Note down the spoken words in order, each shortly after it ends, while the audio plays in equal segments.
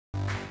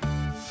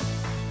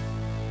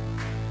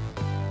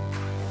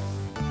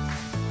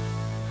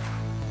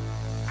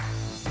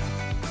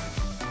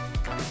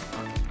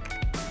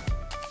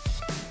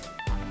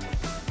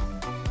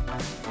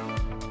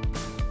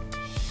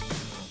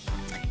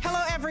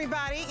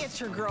everybody, it's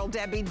your girl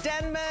Debbie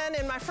Denman,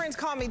 and my friends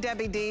call me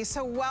Debbie D,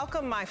 so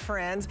welcome my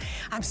friends.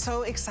 I'm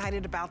so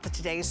excited about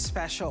today's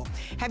special.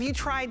 Have you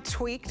tried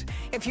Tweaked?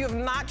 If you have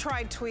not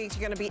tried Tweaked,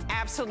 you're gonna be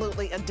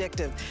absolutely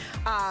addictive.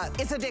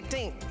 It's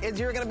addicting.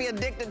 You're gonna be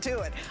addicted to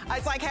it.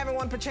 It's like having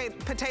one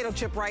potato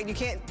chip, right? You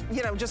can't,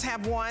 just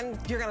have one.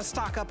 You're gonna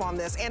stock up on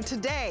this. And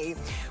today,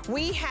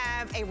 we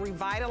have a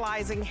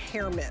revitalizing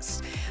hair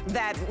mist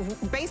that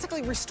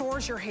basically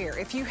restores your hair.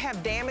 If you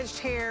have damaged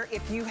hair,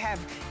 if you have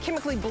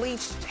chemically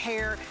bleached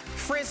hair,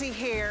 frizzy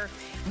hair,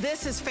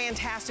 this is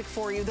fantastic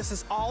for you. This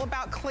is all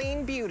about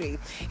clean beauty.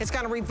 It's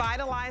gonna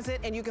revitalize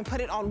it, and you can put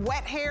it on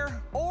wet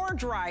hair or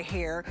dry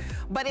hair,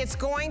 but it's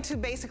going to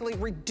basically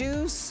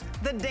reduce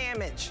the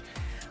damage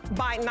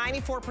by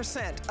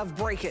 94% of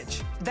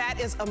breakage.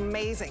 That is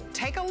amazing.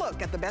 Take a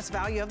look at the best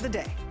value of the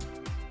day.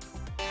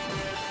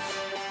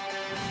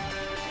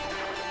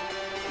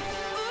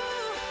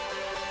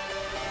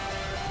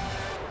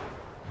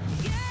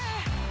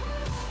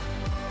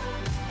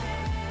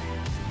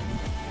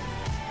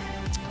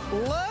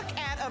 Look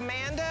at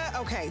Amanda.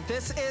 Okay,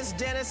 this is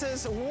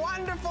Dennis's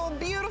wonderful,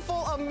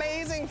 beautiful,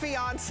 amazing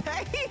fiance.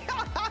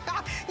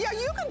 Yeah,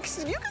 you can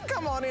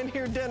come on in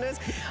here, Dennis.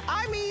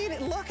 I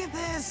mean, look at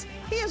this.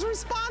 He is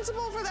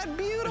responsible for that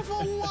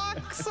beautiful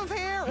locks of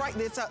hair. Right,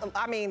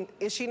 I mean,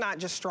 is she not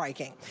just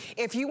striking?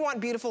 If you want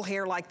beautiful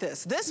hair like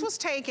this was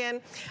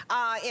taken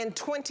in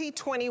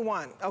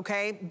 2021,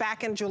 okay,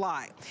 back in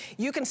July.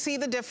 You can see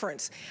the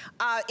difference.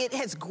 It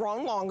has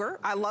grown longer,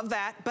 I love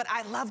that, but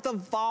I love the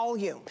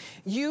volume.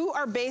 You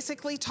are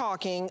basically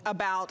talking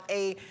about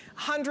a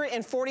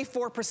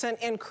 144%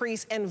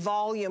 increase in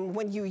volume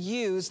when you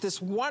use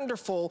this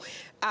wonderful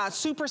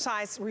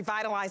supersized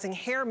revitalizing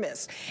hair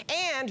mist.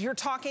 And you're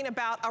talking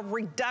about a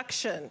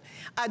reduction,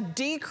 a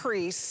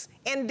decrease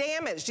in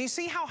damage. Do you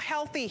see how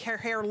healthy her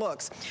hair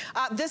looks?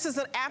 This is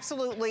an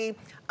absolutely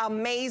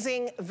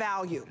amazing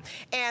value.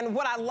 And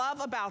what I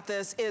love about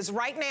this is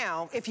right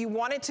now, if you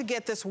wanted to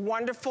get this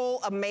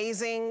wonderful,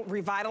 amazing,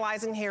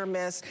 revitalizing hair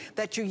mist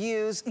that you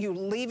use, you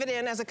leave it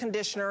in as a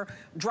conditioner,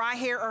 dry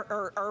hair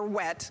or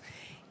wet.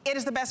 It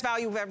is the best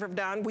value we've ever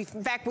done. In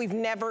fact, we've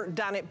never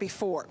done it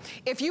before.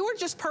 If you would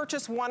just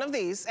purchase one of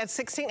these at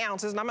 16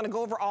 ounces, and I'm gonna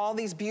go over all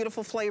these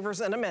beautiful flavors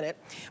in a minute,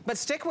 but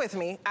stick with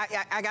me.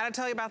 I gotta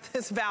tell you about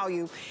this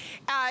value.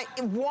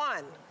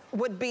 One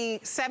would be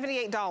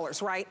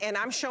 $78, right? And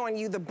I'm showing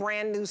you the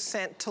brand new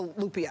scent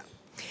Tulipia.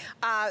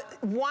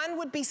 One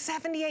would be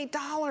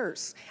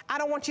 $78. I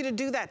don't want you to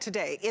do that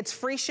today. It's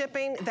free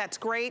shipping, that's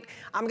great.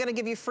 I'm gonna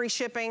give you free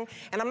shipping,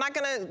 and I'm not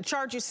gonna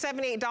charge you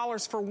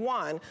 $78 for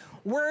one.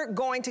 We're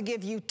going to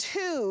give you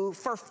two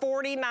for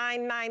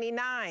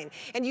 $49.99.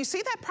 And you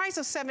see that price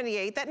of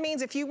 $78, that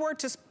means if you were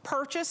to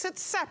purchase it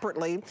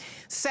separately,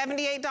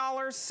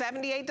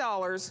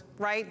 $78,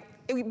 right?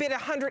 It would be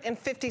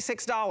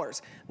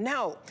 $156.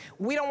 No,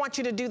 we don't want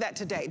you to do that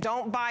today.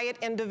 Don't buy it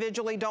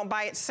individually, don't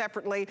buy it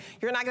separately.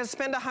 You're not gonna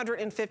spend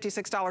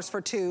 $156 for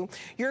two.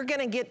 You're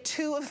gonna get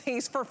two of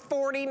these for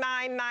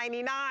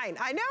 $49.99.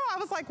 I know, I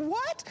was like,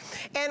 what?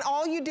 And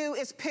all you do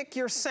is pick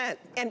your scent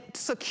and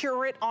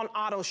secure it on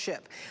auto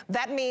ship.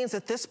 That means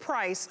that this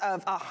price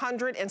of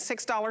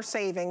 $106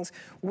 savings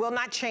will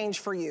not change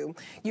for you.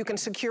 You can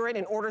secure it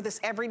and order this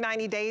every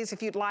 90 days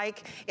if you'd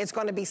like. It's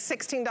gonna be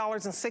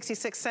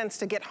 $16.66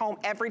 to get home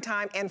every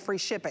time, and free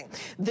shipping.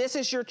 This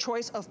is your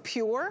choice of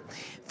pure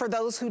for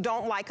those who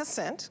don't like a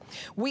scent.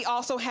 We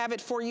also have it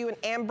for you in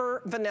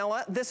amber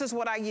vanilla. This is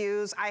what I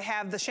use. I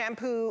have the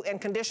shampoo and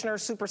conditioner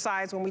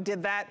supersized when we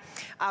did that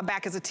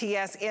back as a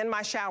TS in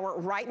my shower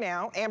right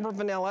now. Amber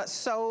vanilla,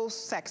 so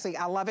sexy.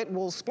 I love it.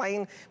 We'll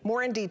explain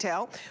more in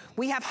detail.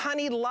 We have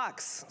honey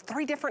luxe,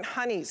 3 different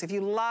honeys. If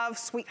you love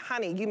sweet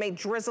honey, you may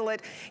drizzle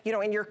it,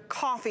 in your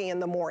coffee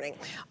in the morning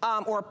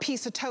or a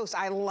piece of toast.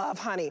 I love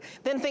honey.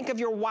 Then think of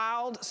your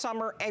wild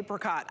summer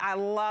apricot. I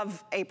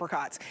love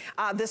apricots.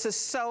 This is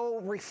so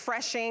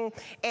refreshing,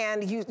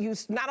 and you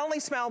not only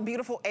smell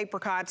beautiful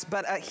apricots,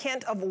 but a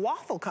hint of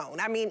waffle cone.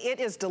 I mean, it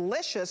is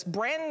delicious,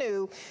 brand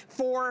new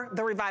for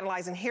the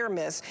revitalizing hair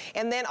mist.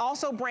 And then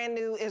also brand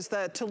new is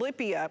the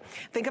Tulipia.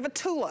 Think of a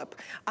tulip.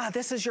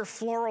 This is your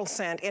floral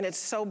scent, and it's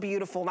so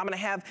beautiful. And I'm gonna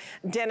have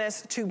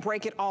Dennis to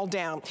break it all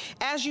down.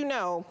 As you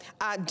know,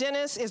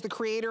 Dennis is the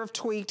creator of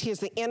Tweaked. He is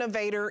the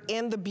innovator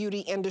in the beauty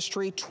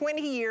industry,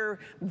 20-year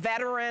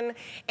veteran.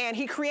 And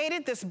he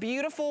created this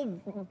beautiful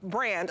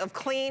brand of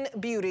clean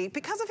beauty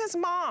because of his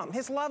mom,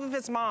 his love of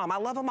his mom. I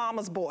love a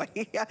mama's boy.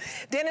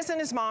 Dennis and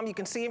his mom, you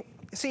can see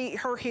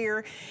her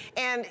here.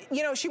 And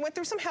she went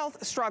through some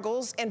health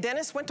struggles, and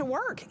Dennis went to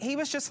work. He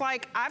was just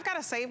like, I've got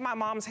to save my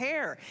mom's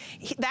hair.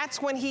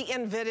 That's when he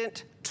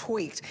invented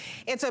Tweaked.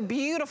 It's a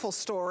beautiful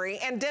story.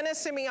 And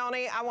Dennis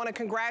Simeone, I want to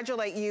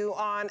congratulate you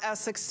on a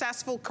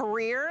successful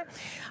career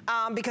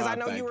because I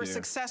know you were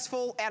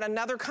successful at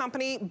another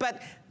company,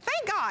 but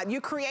Thank God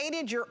you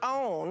created your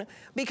own,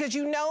 because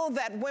you know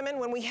that women,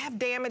 when we have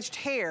damaged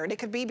hair, and it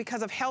could be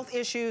because of health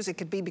issues, it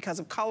could be because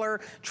of color,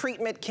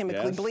 treatment,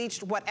 chemically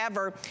bleached,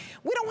 whatever.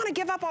 We don't want to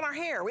give up on our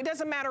hair. It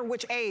doesn't matter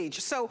which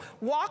age. So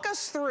walk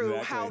us through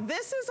how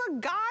this is a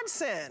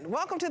godsend.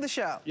 Welcome to the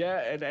show. Yeah,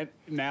 and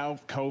now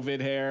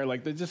COVID hair,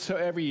 like just so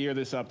every year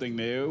there's something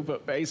new,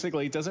 but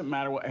basically it doesn't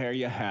matter what hair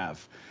you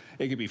have.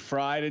 It could be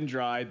fried and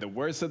dried, the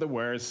worst of the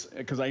worst,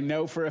 because I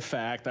know for a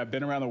fact, I've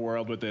been around the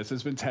world with this.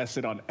 It's been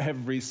tested on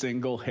every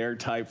single hair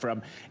type,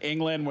 from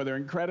England, where they're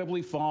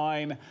incredibly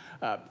fine,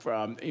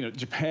 from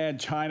Japan,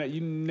 China,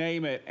 you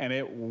name it, and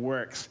it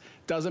works.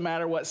 Doesn't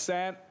matter what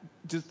scent,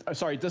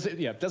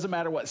 doesn't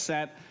matter what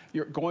scent,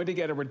 you're going to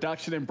get a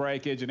reduction in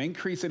breakage, an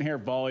increase in hair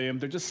volume.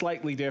 They're just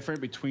slightly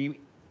different between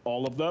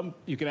all of them.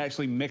 You can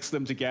actually mix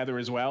them together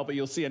as well, but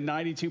you'll see a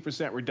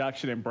 92%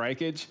 reduction in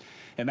breakage,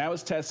 and that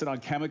was tested on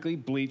chemically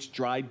bleached,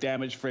 dried,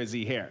 damaged,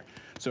 frizzy hair.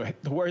 So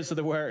the worst of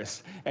the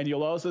worst. And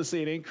you'll also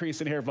see an increase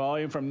in hair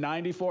volume from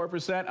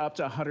 94% up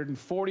to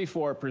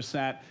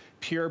 144%,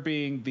 pure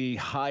being the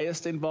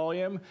highest in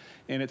volume.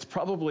 And it's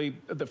probably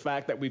the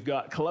fact that we've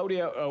got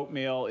collodion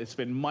oatmeal. It's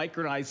been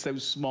micronized so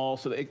small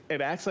so that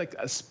it acts like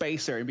a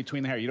spacer in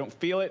between the hair. You don't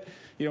feel it,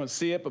 you don't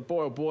see it, but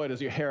boy, oh boy,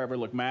 does your hair ever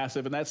look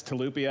massive. And that's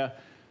tilapia.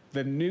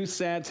 The new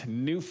scent,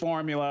 new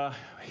formula,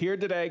 here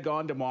today,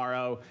 gone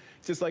tomorrow.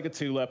 It's just like a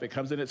tulip. It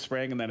comes in at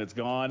spring and then it's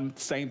gone.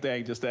 Same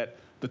thing, just that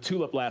the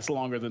tulip lasts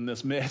longer than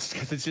this mist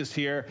because it's just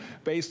here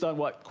based on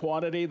what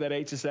quantity that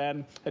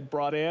HSN had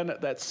brought in.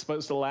 That's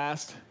supposed to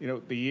last,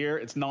 the year.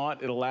 It's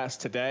not. It'll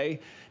last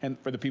today. And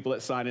for the people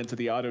that sign into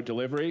the auto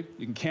delivery,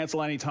 you can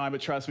cancel any time,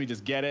 but trust me,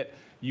 just get it.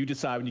 You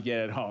decide when you get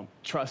it home.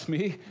 Trust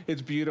me,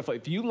 it's beautiful.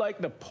 If you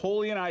like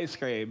Napoleon ice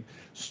cream,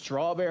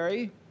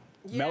 strawberry,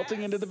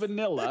 melting into the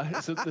vanilla.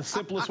 It's the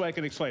simplest way I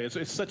can explain it.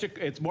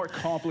 It's more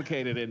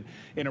complicated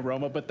in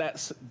aroma, but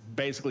that's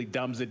basically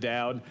dumbs it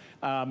down.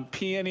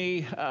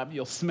 Peony,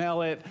 you'll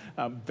smell it.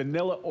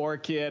 Vanilla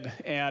orchid,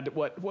 and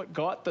what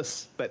got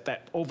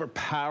that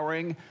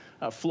overpowering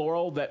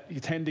floral that you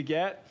tend to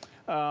get,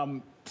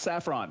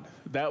 saffron.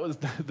 That was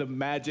the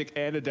magic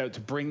antidote to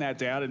bring that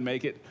down and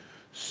make it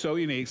so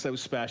unique, so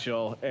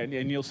special, and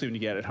you'll soon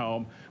get it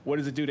home. What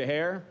does it do to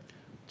hair?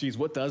 Geez,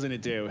 what doesn't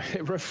it do?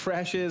 It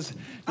refreshes,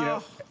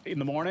 in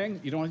the morning.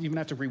 You don't even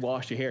have to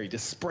rewash your hair. You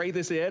just spray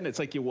this in, it's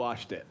like you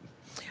washed it.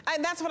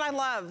 And that's what I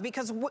love,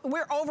 because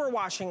we're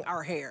overwashing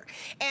our hair.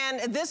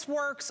 And this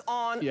works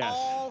on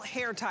all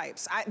hair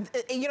types. I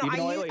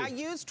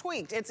use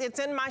Tweaked. It's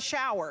in my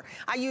shower.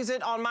 I use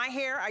it on my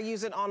hair. I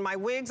use it on my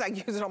wigs. I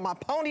use it on my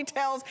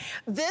ponytails.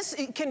 This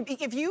can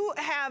be, if you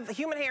have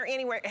human hair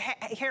anywhere,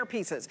 hair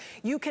pieces,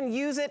 you can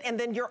use it, and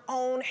then your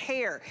own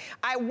hair.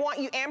 I want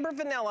you, Amber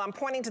Vanilla, I'm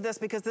pointing to this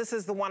because this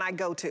is the one I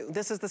go to.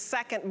 This is the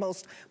second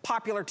most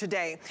popular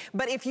today.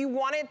 But if you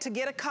wanted to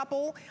get a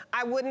couple,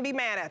 I wouldn't be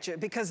mad at you,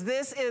 because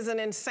this is an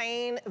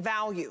insane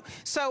value.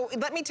 So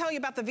let me tell you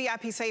about the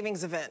VIP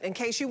savings event. In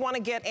case you want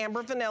to get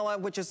Amber Vanilla,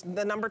 which is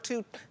the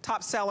 #2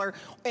 top seller,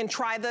 and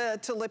try the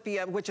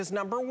Tilapia, which is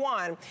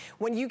 #1.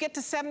 When you get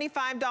to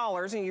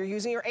 $75 and you're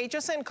using your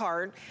HSN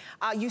card,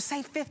 you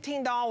save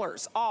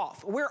 $15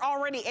 off. We're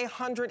already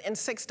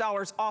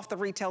 $106 off the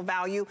retail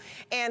value.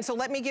 And so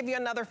let me give you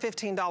another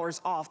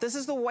 $15 off. This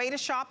is the way to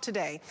shop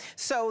today.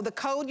 So the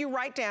code you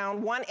write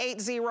down,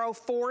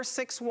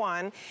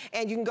 180461,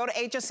 and you can go to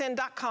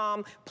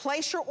hsn.com,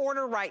 place your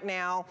order right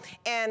now,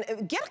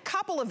 and get a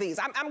couple of these.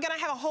 I'm gonna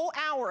have a whole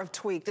hour of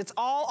Tweaked. It's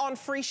all on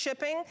free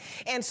shipping.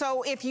 And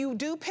so if you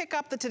do pick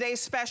up the today's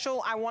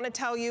special, I wanna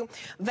tell you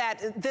that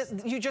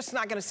you're just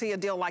not gonna see a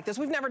deal like this.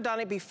 We've never done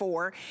it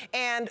before.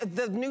 And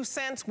the new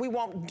scents we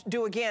won't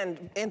do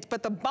again.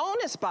 But the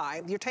bonus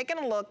buy, you're taking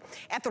a look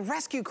at the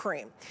Rescue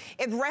Cream.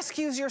 It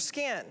rescues your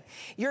skin.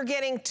 You're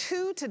getting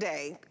 2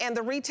 today, and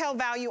the retail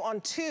value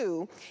on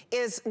 2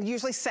 is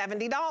usually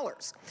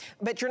 $70.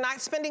 But you're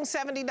not spending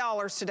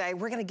 $70 today.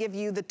 We're gonna give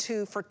you the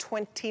 2 for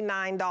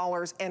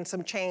 $29 and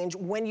some change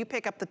when you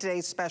pick up the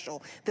today's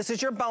special. This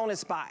is your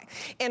bonus buy.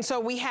 And so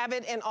we have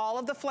it in all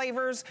of the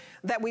flavors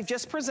that we've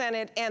just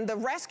presented. And the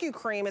Rescue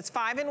Cream, it's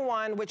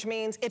 5-in-1, which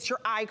means it's your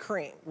eye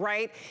cream,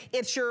 right?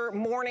 It's your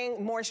morning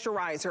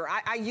moisturizer.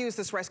 I use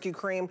this Rescue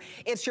Cream.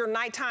 It's your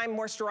nighttime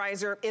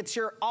moisturizer. It's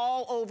your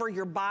all over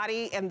your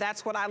body, and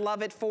that's what I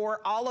love it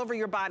for. All over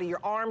your body,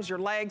 your arms, your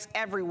legs,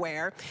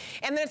 everywhere.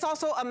 And then it's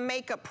also a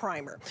makeup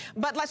primer.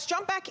 But let's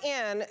jump back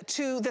in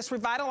to this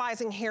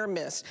revitalizing hair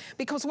mist,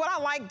 because what I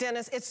like,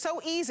 Dennis, it's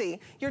so easy.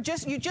 You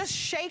just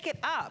shake it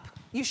up.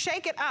 You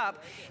shake it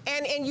up,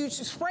 and you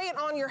spray it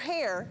on your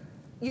hair.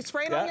 You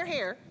spray it on your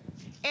hair,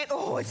 and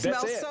oh, it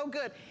smells so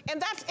good.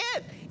 And that's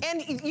it.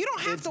 And you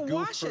don't have to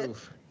wash it.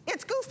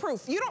 It's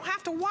goof-proof. You don't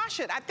have to wash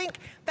it. I think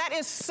that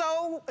is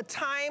so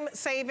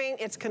time-saving.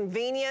 It's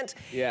convenient.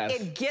 Yes.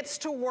 It gets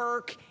to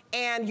work.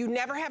 and you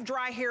never have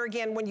dry hair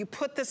again when you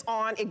put this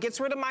on. It gets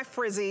rid of my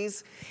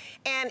frizzies,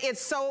 and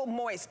it's so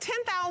moist.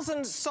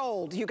 10,000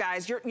 sold, you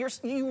guys.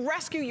 You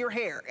rescue your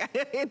hair.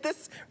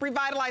 This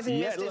revitalizing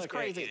mist is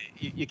crazy.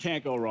 You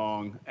can't go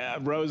wrong.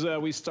 Rosa,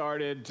 we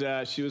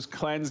started, she was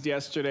cleansed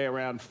yesterday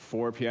around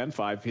 4 p.m.,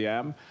 5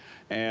 p.m.,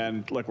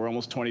 and look, we're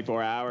almost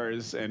 24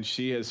 hours, and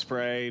she has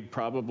sprayed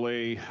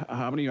probably,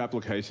 how many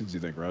applications do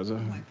you think, Rosa? Oh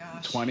my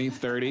gosh. 20,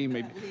 30,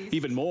 maybe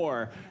even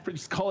more.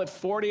 Just call it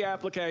 40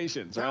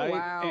 applications, right? Oh,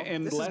 wow.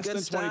 In less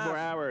than 24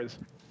 hours.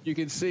 You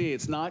can see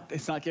it's not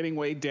getting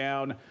weighed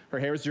down. Her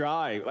hair is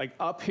dry. Like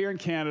up here in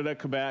Canada,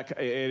 Quebec,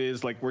 it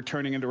is like we're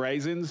turning into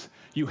raisins.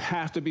 You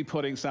have to be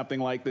putting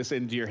something like this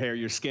into your hair,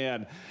 your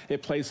skin.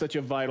 It plays such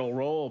a vital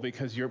role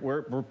because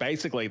we're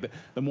basically,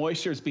 the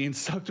moisture is being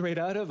sucked right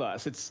out of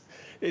us. It's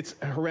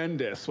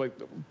horrendous, like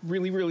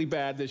really, really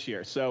bad this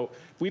year. So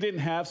if we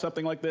didn't have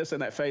something like this in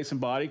that face and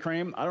body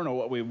cream, I don't know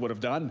what we would have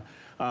done.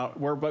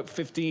 We're about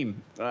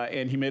 15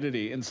 in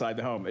humidity inside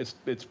the home.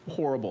 It's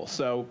horrible.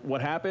 So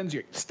what happens?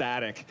 You're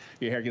static.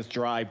 Your hair gets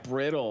dry,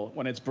 brittle.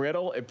 When it's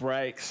brittle, it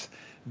breaks.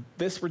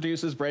 This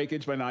reduces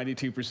breakage by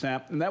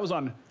 92%, and that was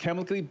on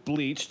chemically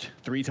bleached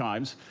 3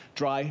 times,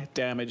 dry,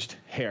 damaged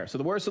hair. So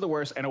the worst of the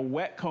worst, and a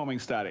wet combing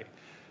study.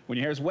 When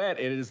your hair is wet,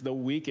 it is the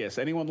weakest.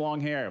 Anyone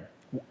long hair,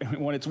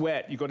 when it's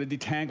wet, you go to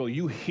detangle,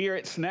 you hear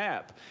it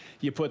snap.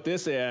 You put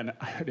this in,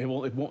 it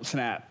won't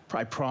snap,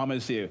 I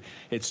promise you.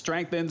 It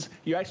strengthens.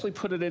 You actually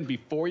put it in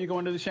before you go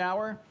into the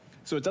shower,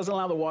 so it doesn't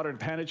allow the water to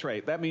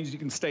penetrate. That means you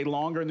can stay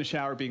longer in the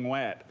shower being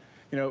wet.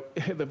 You know,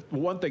 the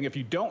one thing, if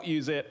you don't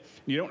use it,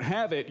 you don't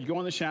have it, you go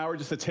in the shower,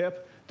 just a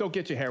tip, don't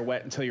get your hair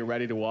wet until you're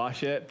ready to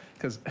wash it,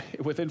 because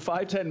within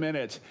 5-10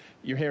 minutes,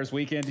 your hair's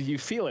weakened, you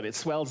feel it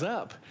swells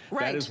up.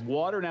 Right. That is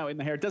water now in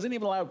the hair. It doesn't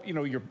even allow, you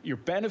know, your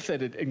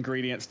benefited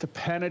ingredients to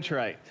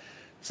penetrate.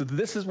 So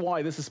this is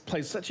why this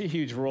plays such a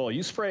huge role.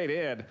 You spray it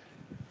in,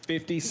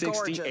 50, 60,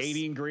 Gorgeous.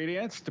 80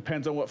 ingredients,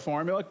 depends on what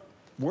formula,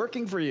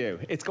 working for you.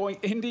 It's going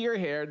into your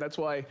hair. That's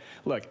why,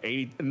 look,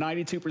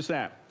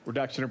 92%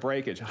 reduction of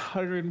breakage,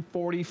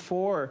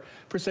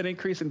 144%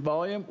 increase in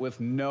volume with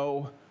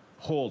no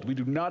hold. We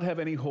do not have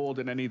any hold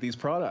in any of these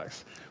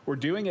products. We're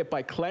doing it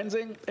by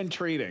cleansing and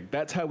treating.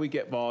 That's how we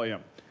get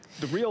volume.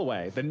 The real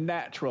way, the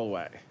natural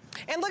way.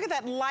 And look at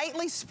that,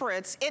 lightly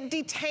spritz, it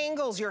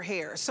detangles your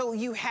hair. So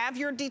you have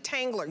your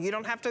detangler. You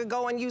don't have to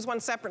go and use one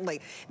separately.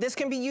 This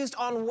can be used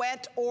on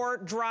wet or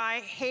dry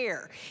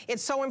hair.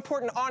 It's so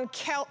important on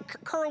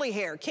curly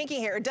hair, kinky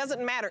hair, it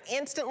doesn't matter.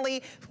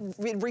 Instantly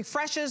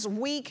refreshes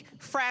weak,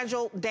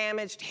 fragile,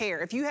 damaged hair.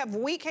 If you have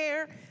weak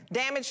hair,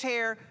 damaged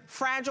hair,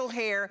 fragile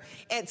hair,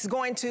 it's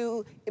going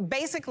to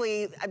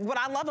basically, what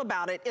I love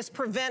about it is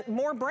prevent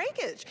more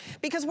breakage.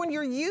 Because when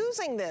you're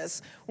using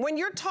this, when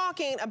you're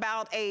talking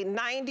about a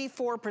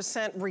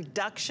 94%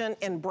 reduction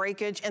in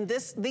breakage, and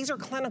these are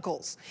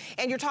clinicals,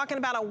 and you're talking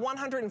about a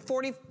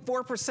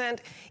 144%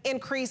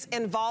 increase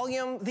in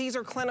volume, these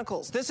are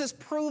clinicals. This is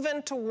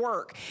proven to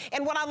work.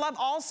 And what I love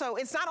also,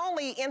 it's not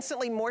only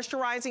instantly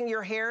moisturizing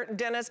your hair,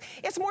 Dennis,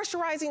 it's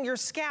moisturizing your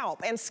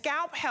scalp. And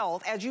scalp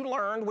health, as you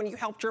learned when you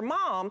helped your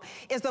mom,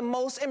 is the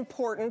most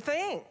important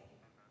thing.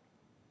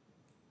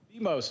 The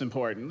most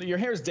important. Your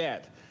hair's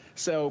dead.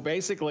 So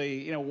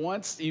basically, you know,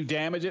 once you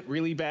damage it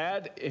really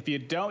bad, if you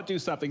don't do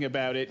something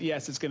about it,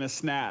 yes, it's going to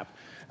snap.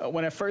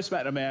 When I first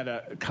met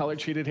Amanda,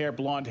 color-treated hair,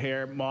 blonde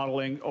hair,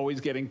 modeling, always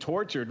getting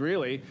tortured,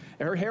 really,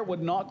 her hair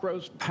would not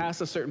grow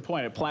past a certain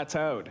point. It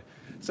plateaued.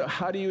 So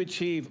how do you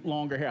achieve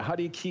longer hair? How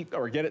do you keep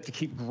or get it to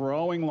keep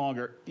growing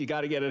longer? You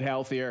got to get it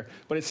healthier,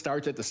 but it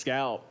starts at the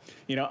scalp.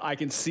 You know, I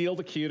can seal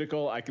the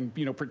cuticle. I can,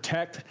 you know,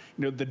 protect,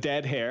 you know, the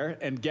dead hair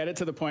and get it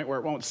to the point where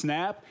it won't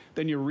snap.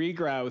 Then your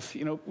regrowth,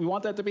 you know, we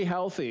want that to be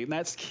healthy, and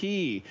that's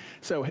key.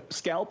 So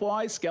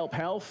scalp-wise, scalp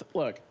health,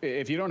 look,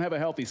 if you don't have a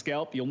healthy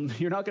scalp, you're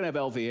not going to have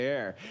healthy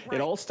hair. Right.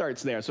 It all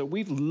starts there. So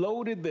we've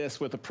loaded this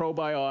with a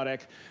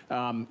probiotic,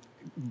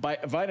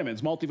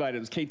 vitamins,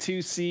 multivitamins,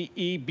 K2, C,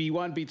 E,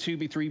 B1, B2,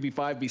 B3,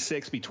 B5,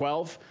 B6,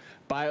 B12,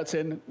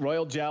 biotin,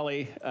 royal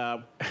jelly,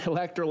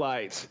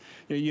 electrolytes.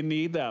 You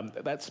need them.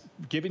 That's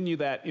giving you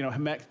that, you know,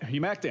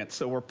 humectant.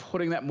 So we're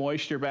putting that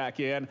moisture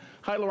back in.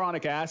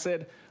 Hyaluronic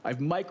acid, I've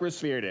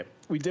microsphered it.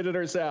 We did it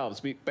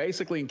ourselves. We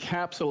basically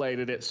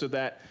encapsulated it so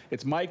that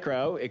it's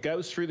micro. It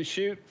goes through the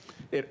chute,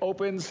 it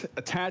opens,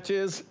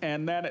 attaches,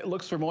 and then it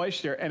looks for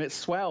moisture and it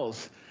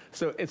swells.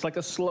 So it's like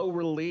a slow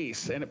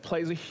release, and it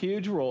plays a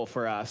huge role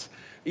for us.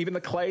 Even the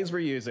clays we're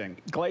using,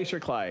 glacier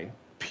clay,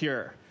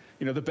 pure.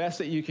 You know, the best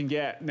that you can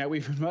get. Now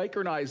we've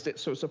micronized it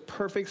so it's a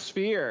perfect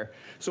sphere,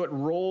 so it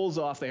rolls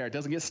off the hair. It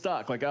doesn't get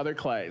stuck like other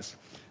clays.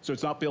 So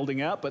it's not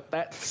building up, but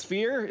that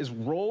sphere is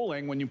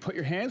rolling when you put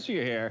your hands to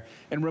your hair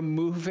and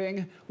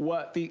removing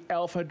what the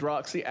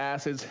alpha-hydroxy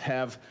acids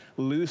have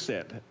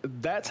loosened.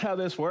 That's how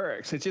this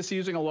works. It's just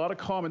using a lot of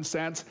common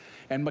sense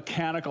and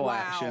mechanical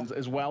actions,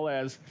 as well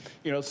as,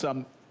 you know,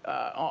 some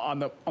on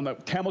the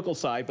chemical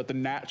side, but the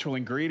natural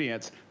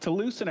ingredients to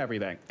loosen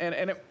everything,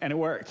 and it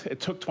worked. It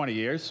took 20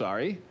 years.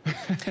 Sorry,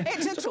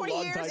 it took 20 a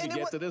long years time to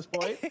get to this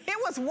point. It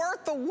was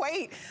worth the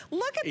wait.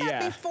 Look at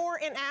that before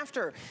and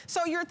after.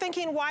 So you're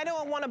thinking, why do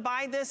I want to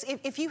buy this?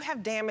 If you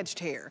have damaged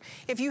hair,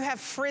 if you have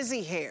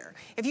frizzy hair,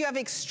 if you have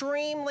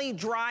extremely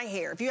dry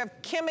hair, if you have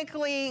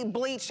chemically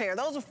bleached hair,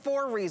 those are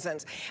 4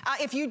 reasons.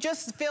 If you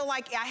just feel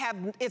like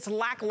it's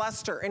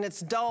lackluster and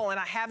it's dull and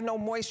I have no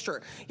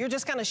moisture, you're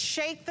just going to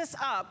shake this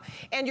up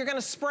and you're going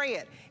to spray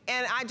it.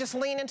 And I just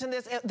lean into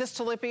this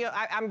Tilapia.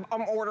 I'm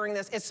ordering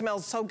this. It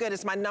smells so good.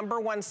 It's my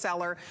 #1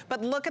 seller.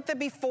 But look at the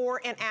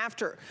before and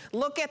after.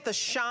 Look at the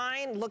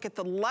shine. Look at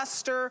the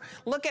luster.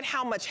 Look at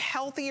how much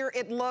healthier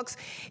it looks.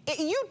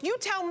 You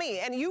tell me,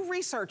 and you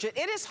research it.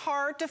 It is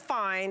hard to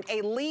find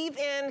a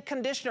leave-in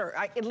conditioner,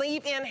 a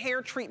leave-in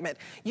hair treatment.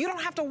 You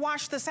don't have to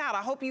wash this out.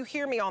 I hope you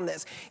hear me on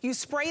this. You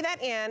spray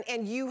that in,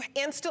 and you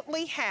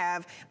instantly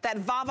have that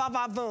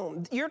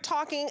va-va-va-voom. You're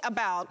talking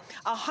about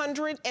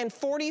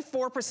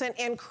 144%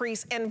 increase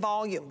in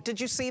volume.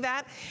 Did you see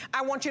that?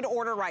 I want you to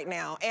order right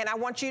now, and I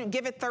want you to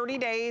give it 30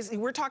 days.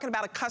 We're talking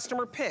about a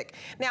customer pick.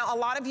 Now, a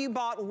lot of you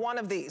bought one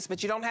of these,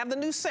 but you don't have the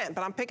new scent,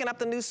 but I'm picking up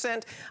the new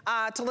scent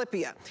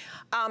Tilapia.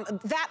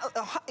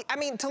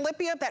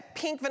 Tilapia, that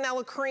pink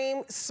vanilla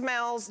cream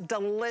smells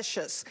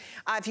delicious.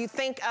 If you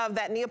think of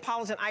that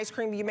Neapolitan ice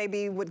cream you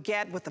maybe would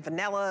get with the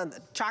vanilla and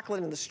the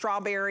chocolate and the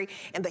strawberry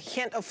and the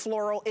hint of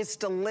floral, it's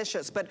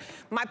delicious. But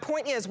my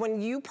point is,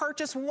 when you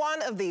purchase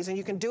one of these, and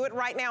you can do it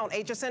right now on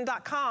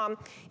hsn.com,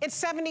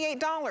 it's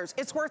 $78.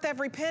 It's worth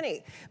every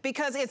penny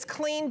because it's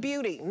clean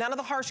beauty, none of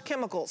the harsh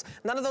chemicals,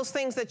 none of those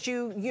things that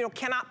you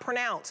cannot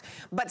pronounce.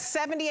 But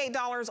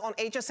 $78 on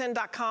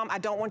hsn.com, I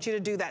don't want you to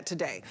do that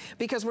today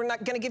because we're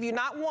not going to give you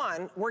not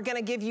one, we're going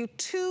to give you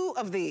 2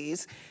 of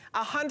these,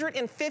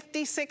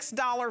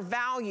 $156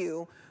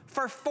 value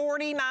for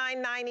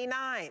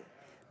 $49.99.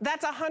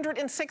 That's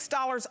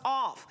 $106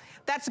 off.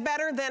 That's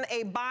better than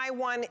a buy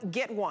one,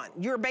 get one.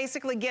 You're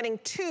basically getting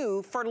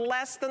 2 for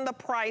less than the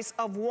price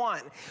of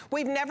 1.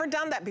 We've never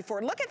done that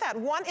before. Look at that,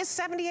 1 is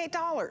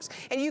 $78.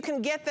 And you can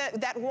get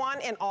that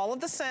 1 in all of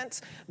the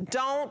scents.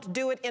 Don't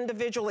do it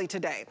individually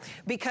today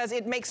because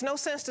it makes no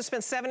sense to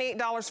spend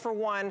 $78 for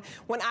 1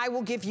 when I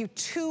will give you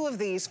 2 of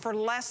these for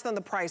less than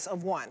the price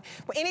of 1.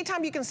 Well,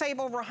 anytime you can save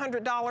over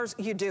 $100,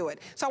 you do it.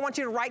 So I want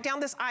you to write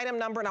down this item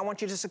number and I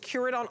want you to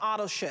secure it on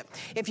auto ship.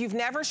 If you've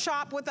never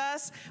shopped with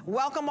us,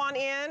 welcome on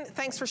in.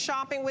 Thanks for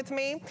shopping with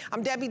me.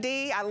 I'm Debbie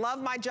D. I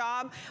love my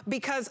job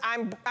because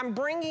I'm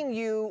bringing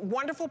you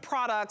wonderful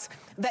products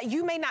that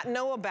you may not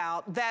know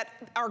about that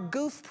are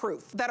goof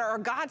proof, that are a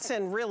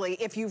godsend really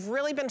if you've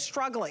really been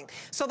struggling.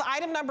 So the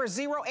item number is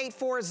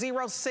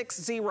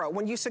 084060.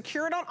 When you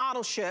secure it on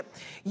auto ship,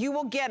 you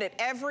will get it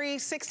every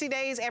 60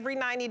 days, every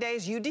 90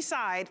 days, you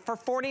decide, for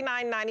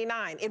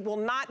 $49.99. It will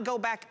not go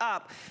back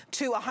up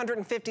to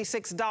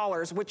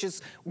 $156, which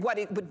is what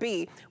it would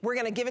be. We're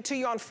going to give it to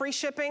you on free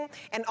shipping,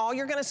 and all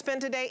you're going to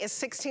spend today is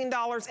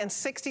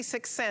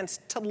 $16.66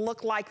 to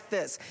look like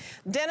this.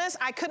 Dennis,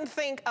 I couldn't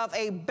think of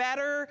a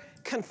better,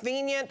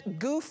 convenient,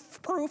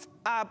 goof-proof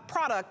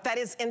product that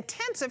is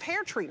intensive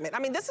hair treatment. I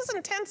mean, this is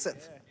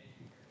intensive.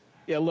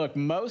 Yeah, look,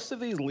 most of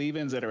these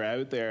leave-ins that are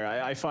out there,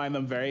 I find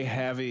them very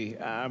heavy.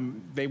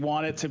 They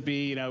want it to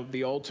be,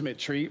 the ultimate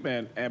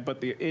treatment, but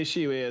the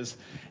issue is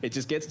it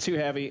just gets too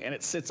heavy and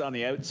it sits on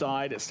the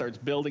outside. It starts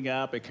building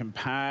up, it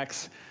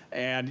compacts,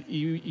 and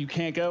you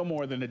can't go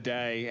more than a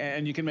day,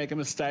 and you can make a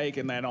mistake,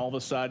 and then all of a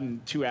sudden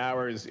 2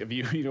 hours of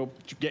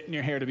getting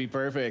your hair to be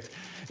perfect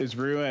is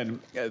ruined.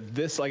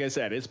 This, like I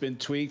said, it's been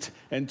tweaked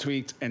and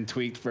tweaked and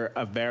tweaked for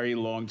a very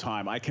long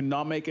time. I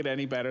cannot make it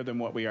any better than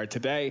what we are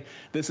today.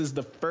 This is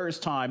the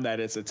first time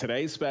that it's a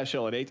Today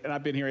Special at 8, and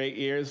I've been here 8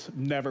 years,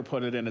 never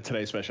put it in a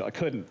Today Special. I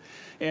couldn't.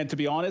 And to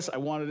be honest, I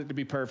wanted it to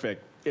be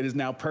perfect. It is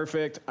now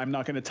perfect. I'm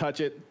not going to touch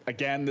it.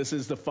 Again, this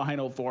is the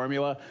final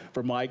formula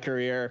for my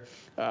career.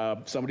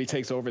 Somebody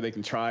takes over, they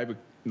can try, but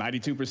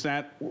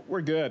 92%,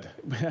 we're good.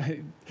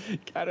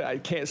 I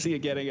can't see it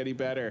getting any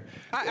better.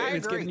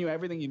 It's giving you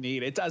everything you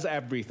need. It does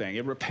everything.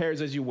 It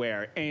repairs as you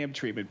wear. AM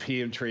treatment,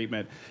 PM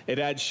treatment. It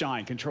adds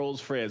shine,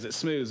 controls frizz, it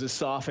smooths, it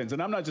softens.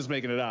 And I'm not just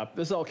making it up.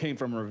 This all came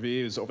from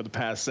reviews over the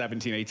past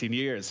 17, 18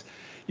 years.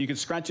 You can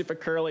scrunch it for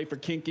curly, for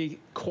kinky,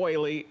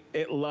 coily.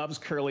 It loves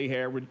curly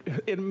hair.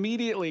 It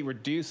immediately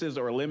reduces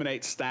or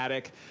eliminates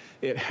static.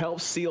 It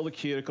helps seal the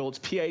cuticle. It's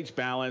pH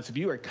balanced. If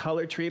you are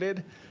color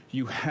treated,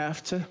 you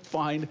have to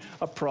find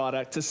a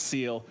product to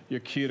seal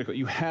your cuticle.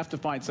 You have to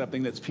find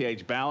something that's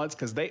pH balanced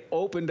because they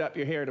opened up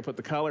your hair to put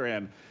the color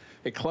in.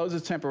 It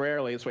closes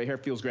temporarily. That's why your hair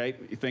feels great.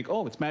 You think,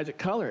 oh, it's magic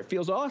color. It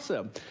feels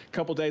awesome. A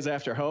couple days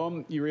after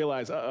home, you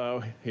realize,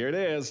 uh-oh, here it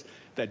is,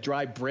 that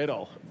dry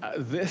brittle.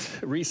 This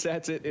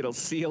resets it. It'll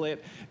seal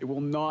it.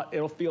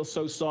 It'll feel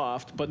so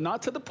soft, but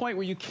not to the point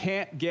where you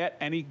can't get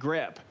any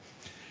grip.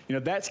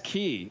 That's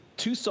key.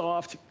 Too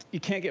soft, you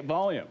can't get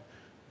volume.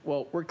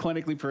 Well, we're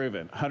clinically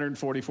proven,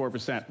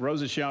 144%.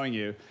 Rose is showing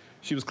you.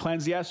 She was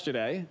cleansed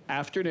yesterday,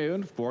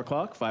 afternoon, 4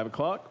 o'clock, 5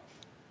 o'clock.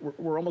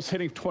 we're almost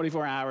hitting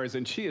 24 hours,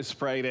 and she has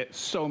sprayed it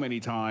so many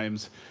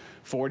times,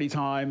 40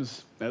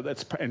 times.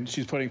 And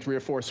she's putting 3 or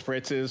 4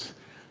 spritzes,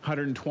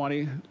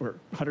 120 or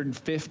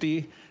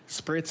 150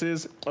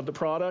 spritzes of the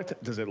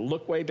product. Does it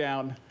look way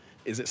down?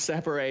 Is it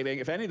separating?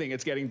 If anything,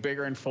 it's getting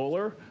bigger and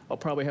fuller. I'll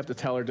probably have to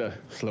tell her to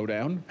slow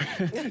down.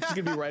 She's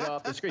gonna be right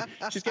off the screen.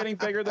 She's getting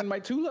bigger than my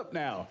tulip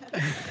now.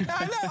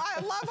 I know,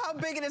 I love how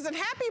big it is. And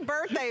happy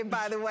birthday,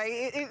 by the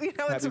way.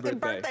 It's a good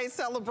birthday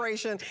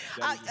celebration.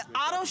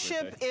 Auto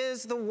ship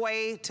is the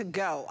way to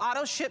go.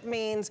 Auto ship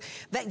means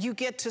that you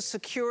get to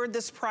secure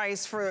this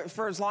price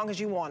for as long as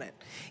you want it.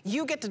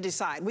 You get to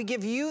decide. We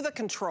give you the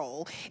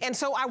control. And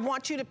so I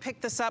want you to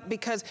pick this up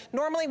because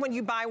normally when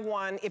you buy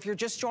one, if you're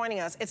just joining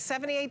us, it's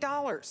 $78.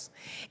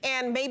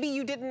 And maybe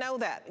you didn't know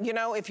that,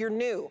 if you're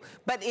new.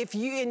 But if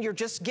you're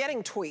just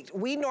getting tweaked,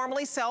 we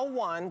normally sell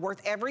one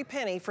worth every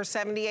penny for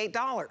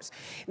 $78.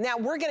 Now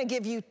we're gonna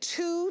give you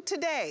 2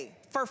 today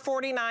for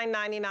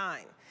 $49.99.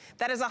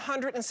 That is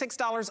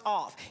 $106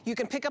 off. You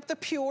can pick up the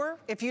Pure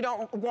if you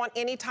don't want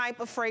any type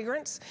of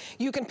fragrance.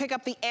 You can pick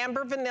up the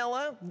Amber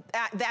Vanilla.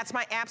 That's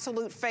my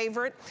absolute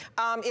favorite.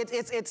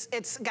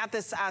 It's got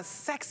this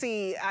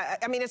sexy,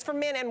 it's for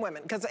men and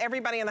women because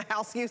everybody in the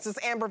house uses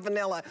Amber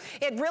Vanilla.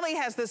 It really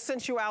has this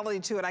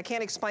sensuality to it. I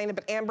can't explain it,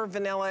 but Amber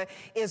Vanilla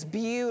is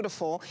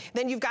beautiful.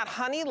 Then you've got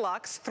Honey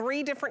Luxe,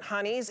 3 different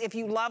honeys. If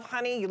you love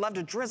honey, you love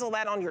to drizzle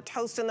that on your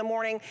toast in the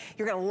morning,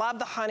 you're gonna love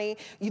the honey.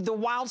 The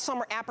Wild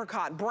Summer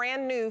Apricot,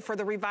 brand new for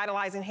the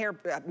revitalizing hair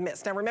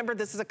mist. Now remember,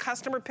 this is a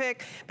customer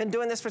pick, been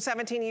doing this for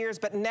 17 years,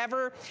 but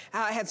never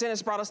has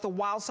Dennis brought us the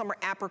Wild Summer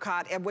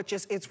Apricot, which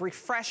is, it's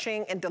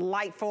refreshing and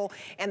delightful,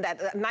 and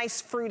that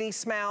nice fruity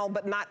smell,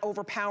 but not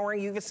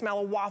overpowering. You even smell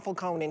a waffle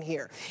cone in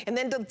here. And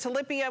then the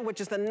Tilapia, which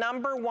is the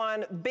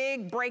 #1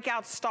 big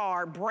breakout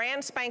star,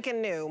 brand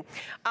spanking new,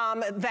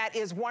 that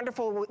is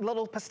wonderful,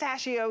 little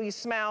pistachio you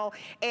smell.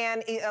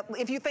 And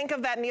if you think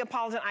of that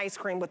Neapolitan ice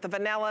cream with the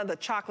vanilla, the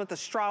chocolate, the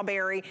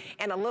strawberry,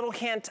 and a little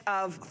hint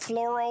of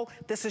floral,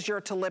 this is your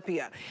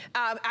Tilapia.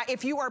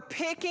 If you are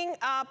picking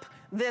up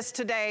this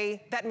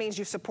today, that means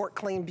you support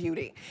clean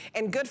beauty.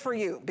 And good for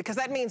you, because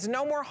that means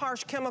no more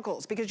harsh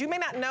chemicals, because you may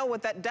not know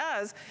what that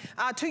does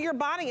to your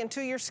body and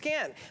to your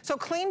skin. So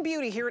clean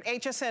beauty here at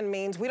HSN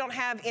means we don't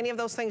have any of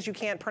those things you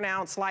can't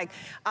pronounce, like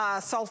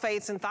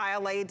sulfates and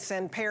phthalates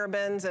and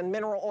parabens and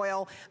mineral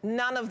oil,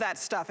 none of that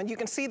stuff. And you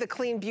can see the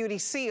clean beauty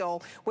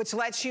seal, which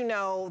lets you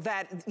know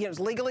that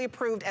it's legally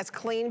approved as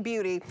clean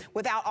beauty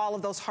without all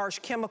of those harsh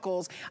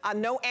chemicals,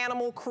 no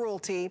animal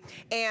cruelty,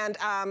 and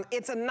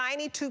it's a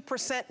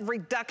 92%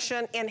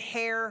 reduction in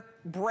hair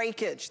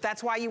breakage.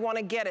 That's why you want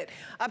to get it.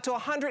 Up to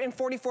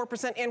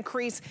 144%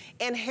 increase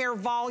in hair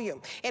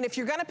volume. And if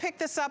you're going to pick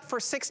this up for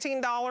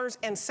 $16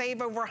 and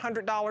save over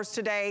 $100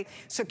 today,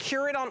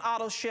 secure it on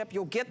auto ship.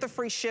 You'll get the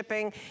free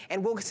shipping,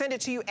 and we'll send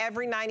it to you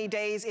every 90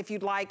 days if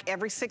you'd like.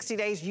 Every 60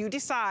 days, you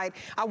decide.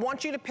 I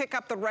want you to pick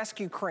up the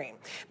Rescue Cream,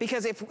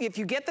 because if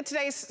you get the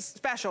today's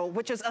special,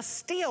 which is a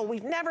steal,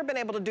 we've never been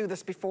able to do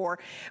this before,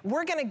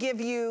 we're going to give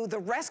you the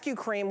Rescue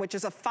Cream, which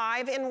is a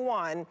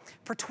 5-in-1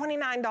 for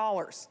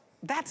 $29.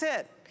 That's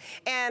it.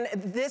 And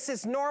this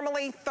is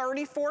normally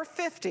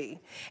 $34.50,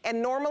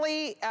 and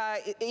normally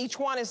each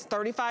one is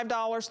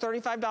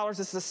 $35.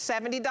 This is a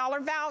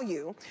 $70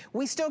 value.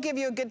 We still give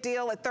you a good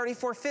deal at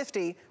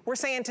 $34.50. We're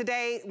saying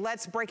today,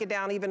 let's break it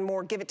down even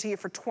more, give it to you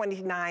for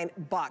 $29.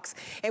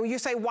 And when you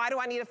say, why do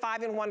I need a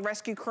 5-in-1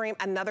 Rescue Cream?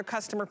 Another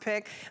customer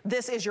pick.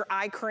 This is your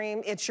eye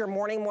cream. It's your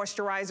morning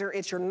moisturizer.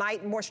 It's your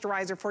night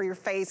moisturizer for your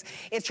face.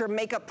 It's your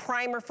makeup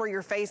primer for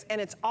your face, and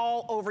it's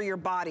all over your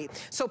body.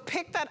 So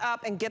pick that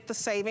up and get the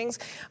savings.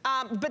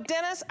 But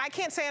Dennis, I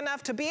can't say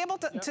enough, to be able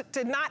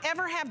to not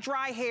ever have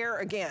dry hair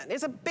again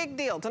is a big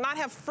deal. To not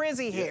have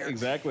frizzy hair.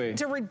 Exactly.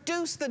 To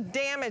reduce the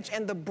damage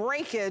and the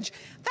breakage,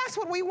 that's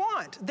what we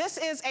want. This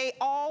is a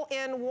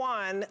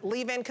all-in-one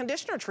leave-in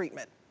conditioner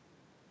treatment.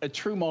 A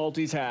true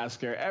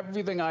multitasker.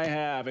 Everything I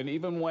have, and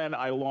even when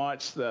I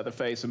launched the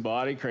face and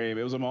body cream,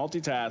 it was a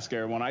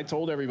multitasker. When I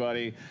told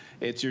everybody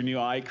it's your new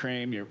eye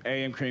cream, your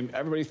AM cream,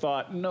 everybody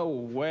thought, no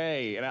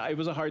way. And it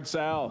was a hard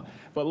sell.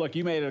 But look,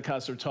 you made it a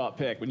customer top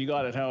pick. When you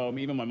got it home,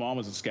 even my mom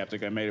was a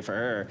skeptic. I made it for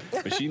her.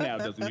 But she now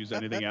doesn't use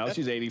anything else.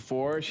 She's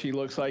 84. She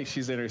looks like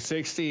she's in her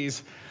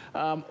 60s.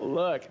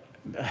 Look,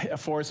 a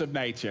force of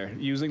nature.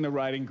 Using the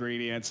right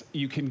ingredients,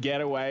 you can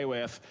get away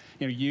with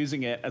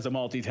using it as a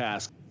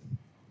multitask.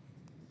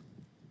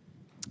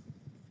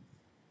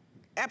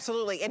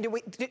 Absolutely. And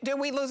did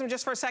we lose him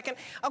just for a second?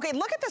 Okay,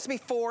 look at this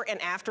before and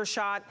after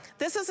shot.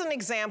 This is an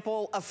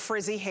example of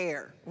frizzy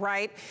hair,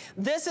 right?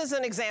 This is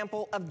an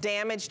example of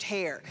damaged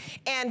hair.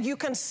 And you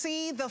can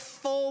see the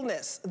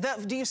fullness.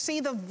 Do you see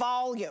the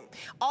volume?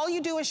 All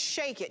you do is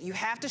shake it. You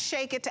have to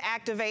shake it to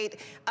activate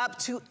up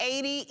to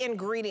 80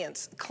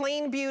 ingredients.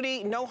 Clean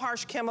beauty, no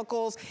harsh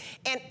chemicals,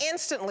 and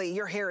instantly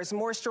your hair is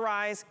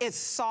moisturized, it's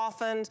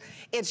softened,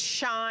 it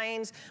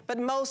shines, but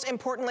most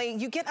importantly,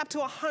 you get up to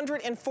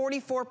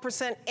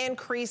 144% 50%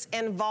 increase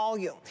in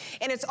volume.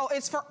 And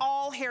it's for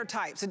all hair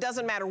types. It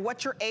doesn't matter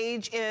what your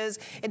age is.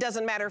 It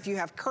doesn't matter if you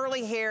have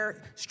curly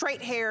hair,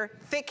 straight hair,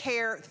 thick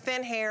hair,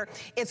 thin hair.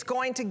 It's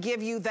going to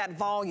give you that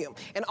volume.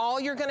 And all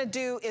you're gonna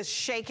do is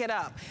shake it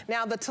up.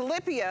 Now the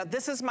Tilapia,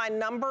 this is my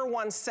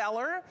 #1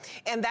 seller,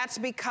 and that's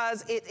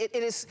because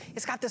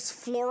it's got this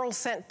floral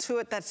scent to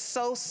it that's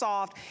so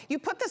soft. You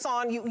put this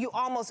on, you're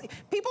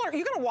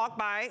gonna walk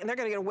by and they're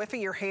gonna get a whiff of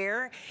your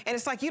hair, and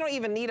it's like you don't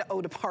even need an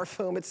eau de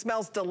parfum. It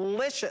smells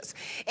delicious.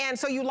 And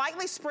so you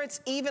lightly spritz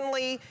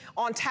evenly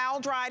on towel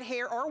dried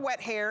hair or wet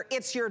hair.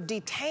 It's your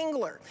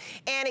detangler.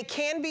 And it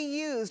can be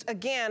used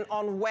again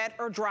on wet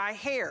or dry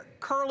hair,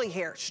 curly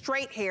hair,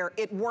 straight hair.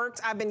 It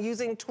works. I've been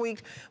using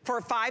Tweaked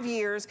for 5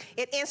 years.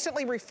 It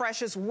instantly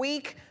refreshes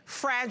weak,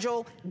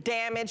 fragile,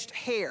 damaged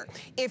hair.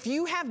 If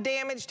you have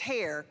damaged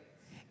hair,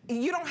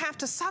 you don't have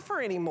to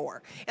suffer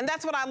anymore. And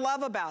that's what I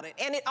love about it.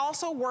 And it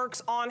also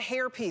works on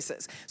hair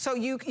pieces. So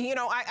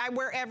I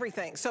wear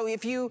everything. So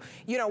if you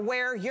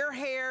wear your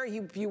hair,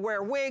 you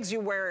wear wigs, you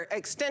wear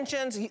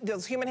extensions,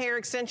 those human hair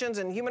extensions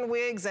and human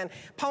wigs and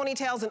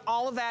ponytails and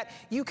all of that,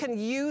 you can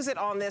use it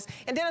on this.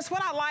 And Dennis,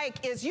 what I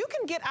like is you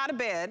can get out of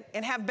bed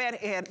and have bed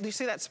head. Do you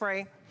see that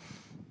spray?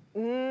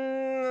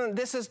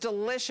 This is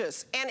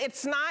delicious. And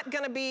it's not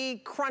gonna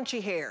be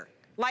crunchy hair.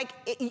 Like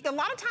a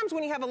lot of times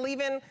when you have a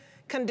leave-in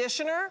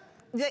conditioner,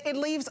 it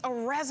leaves a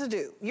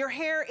residue. Your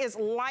hair is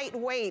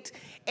lightweight,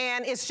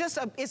 and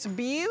it's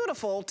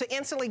beautiful to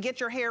instantly get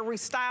your hair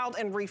restyled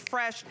and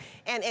refreshed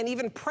and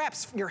even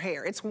preps your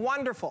hair. It's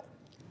wonderful.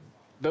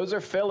 Those are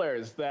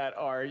fillers that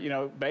are,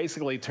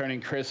 basically turning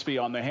crispy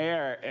on the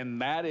hair,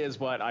 and that is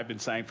what I've been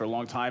saying for a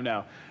long time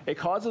now. It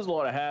causes a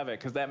lot of havoc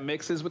because that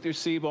mixes with your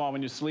sebum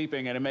when you're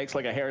sleeping, and it makes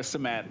like a hair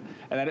cement,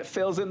 and then it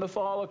fills in the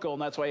follicle,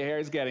 and that's why your hair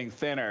is getting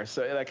thinner.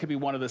 So that could be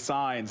one of the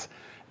signs.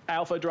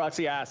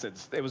 Alpha-hydroxy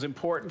acids. It was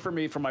important for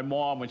me, for my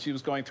mom, when she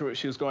was going through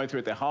it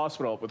at the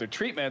hospital with her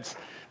treatments,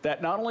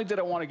 that not only did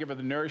I want to give her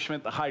the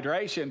nourishment, the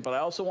hydration, but I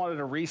also wanted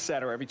to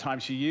reset her every time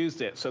she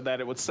used it so that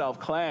it would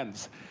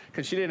self-cleanse,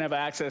 because she didn't have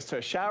access to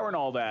a shower and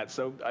all that.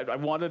 So I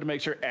wanted to make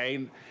sure,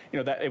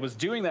 that it was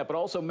doing that, but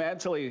also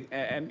mentally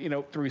and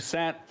through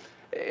scent,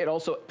 it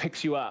also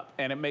picks you up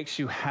and it makes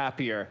you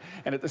happier.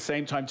 And at the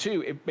same time,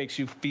 too, it makes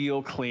you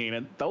feel clean.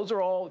 And those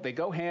are all, they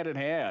go hand in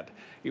hand.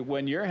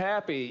 When you're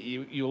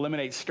happy, you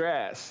eliminate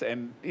stress.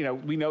 And,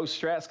 we know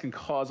stress can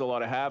cause a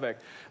lot of havoc.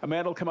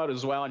 Amanda will come out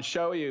as well and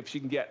show you if she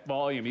can get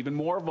volume, even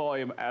more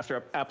volume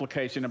after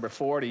application number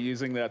 40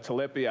 using the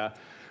Tilapia,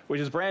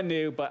 which is brand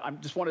new, but I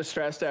just want to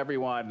stress to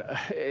everyone,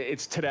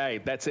 it's today,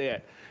 that's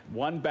it.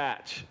 One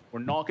batch. We're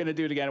not going to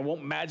do it again. It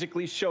won't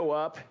magically show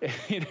up,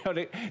 in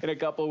a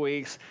couple of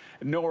weeks.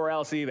 Nowhere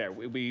else either.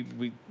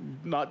 We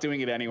not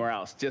doing it anywhere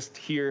else. Just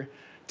here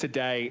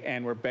today,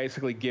 and we're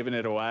basically giving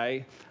it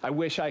away. I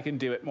wish I can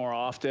do it more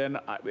often.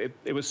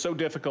 It was so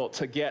difficult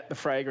to get the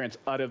fragrance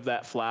out of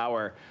that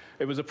flower.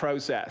 It was a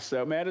process.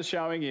 So Amanda's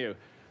showing you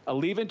a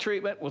leave-in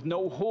treatment with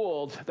no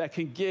hold that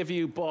can give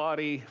you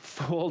body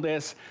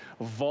fullness,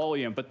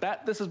 volume. But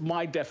this is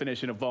my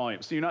definition of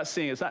volume. So you're not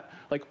seeing, it's not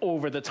like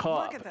over the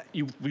top. Look at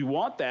that. We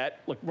want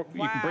that. Look,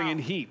 you can bring in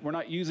heat. We're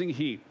not using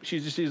heat.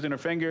 She's just using her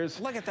fingers.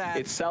 Look at that.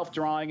 It's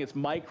self-drying. It's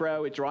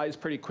micro. It dries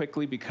pretty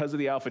quickly because of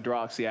the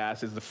alpha-hydroxy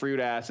acids, the fruit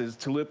acids.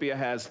 Tilapia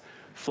has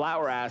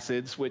flower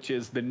acids, which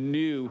is the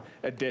new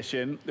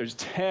addition. There's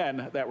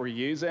 10 that we're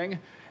using,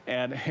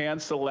 and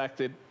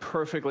hand-selected,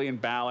 perfectly in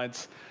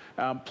balance.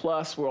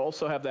 Plus, we'll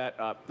also have that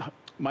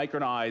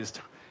micronized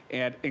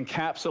and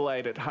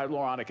encapsulated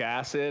hyaluronic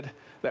acid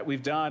that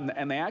we've done,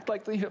 and they act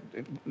like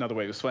another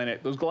way to explain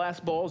it, those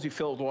glass balls you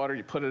fill with water,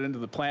 you put it into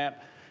the plant,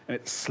 and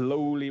it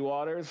slowly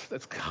waters.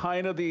 That's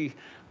kind of the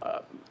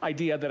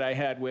idea that I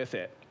had with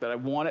it, that I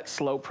want it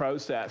slow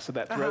process so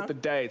that throughout the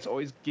day, it's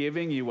always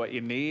giving you what you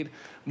need.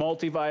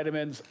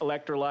 Multivitamins,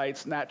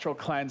 electrolytes, natural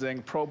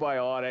cleansing,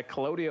 probiotic,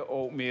 colloidal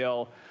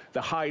oatmeal, the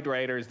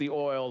hydrators, the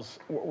oils.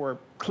 We're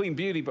clean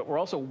beauty, but we're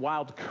also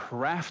wild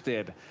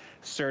crafted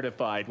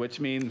certified, which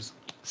means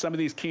some of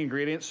these key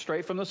ingredients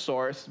straight from the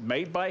source,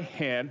 made by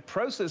hand,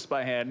 processed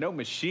by hand, no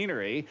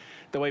machinery,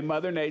 the way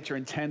Mother Nature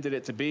intended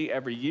it to be.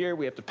 Every year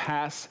we have to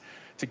pass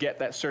to get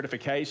that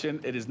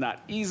certification. It is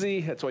not easy.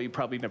 That's why you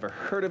probably never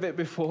heard of it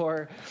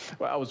before.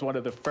 Well, I was one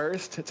of the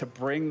first to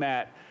bring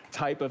that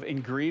type of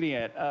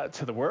ingredient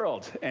to the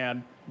world.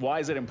 And why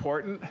is it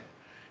important?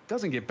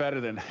 Doesn't get better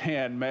than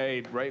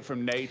handmade, right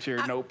from nature.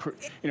 No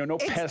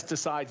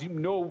pesticides.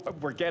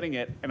 We're getting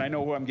it, and I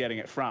know who I'm getting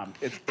it from.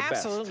 It's the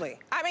absolutely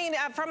best. I mean,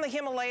 from the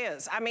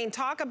Himalayas. I mean,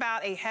 talk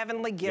about a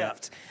heavenly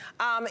gift.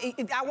 Yeah.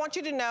 I want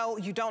you to know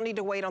you don't need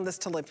to wait on this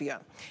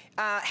Tilapia.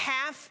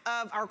 Half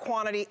of our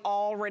quantity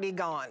already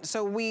gone.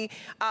 So we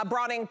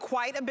brought in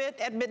quite a bit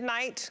at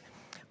midnight.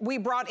 We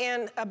brought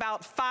in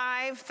about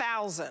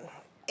 5,000.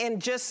 in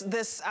just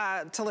this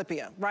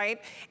Tilapia,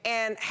 right?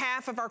 And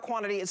half of our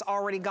quantity is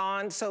already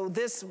gone, so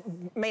this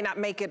may not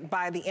make it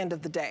by the end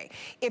of the day.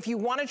 If you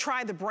want to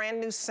try the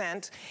brand new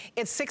scent,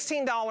 it's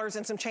 $16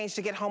 and some change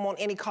to get home on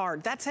any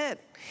card. That's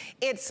it.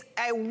 It's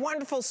a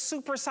wonderful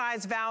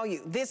supersized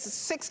value. This is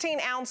 16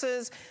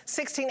 ounces.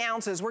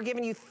 We're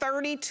giving you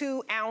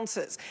 32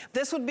 ounces.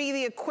 This would be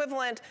the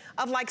equivalent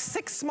of like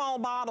 6 small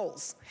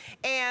bottles.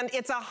 And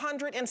it's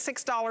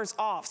 $106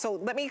 off. So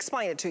let me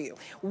explain it to you.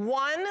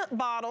 One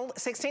bottle,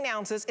 16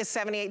 ounces, is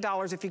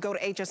 $78 if you go to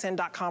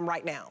hsn.com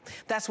right now.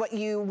 That's what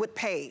you would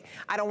pay.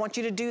 I don't want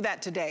you to do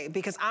that today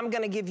because I'm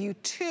gonna give you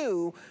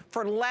 2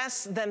 for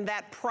less than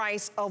that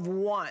price of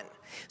 1.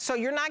 So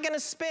you're not gonna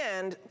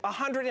spend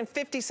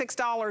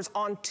 $156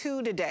 on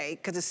 2 today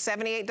because it's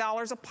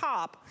 $78 a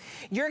pop.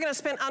 You're gonna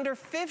spend under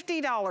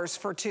 $50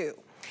 for 2.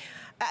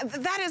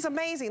 That is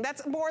amazing.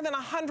 That's more than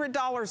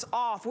 $100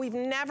 off. We've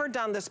never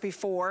done this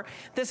before.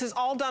 This is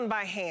all done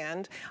by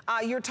hand.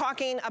 You're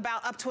talking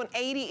about up to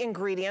 80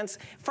 ingredients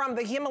from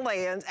the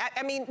Himalayas.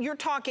 I mean, you're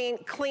talking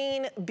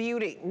clean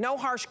beauty, no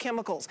harsh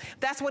chemicals.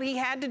 That's what he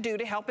had to do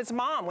to help his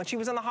mom when she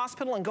was in the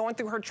hospital and going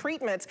through her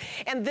treatments.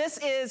 And this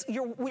is,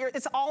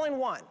 it's all in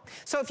one.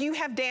 So if you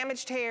have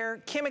damaged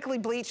hair, chemically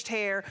bleached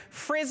hair,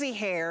 frizzy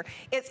hair,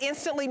 it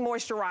instantly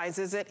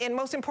moisturizes it. And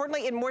most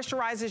importantly, it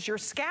moisturizes your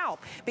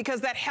scalp because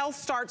that health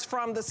starts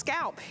from the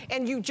scalp.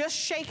 And you just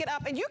shake it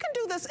up. And you can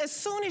do this as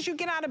soon as you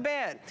get out of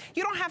bed.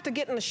 You don't have to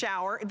get in the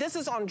shower. This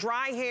is on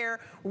dry hair,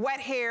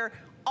 wet hair,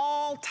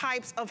 all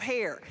types of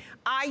hair.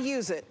 I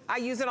use it. I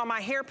use it on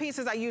my hair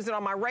pieces. I use it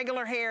on my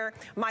regular hair.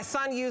 My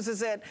son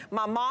uses it.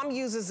 My mom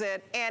uses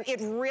it. And it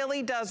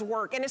really does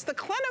work. And it's the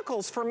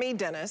clinicals for me,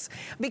 Dennis,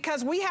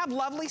 because we have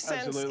lovely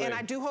scents. Absolutely. And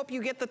I do hope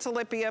you get the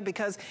Tilapia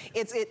because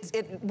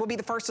it will be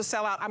the first to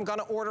sell out. I'm going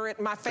to order it.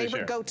 My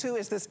favorite go-to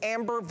is this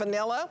amber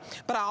vanilla,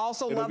 but I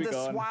also love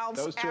this wild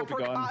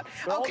apricot.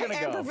 Okay,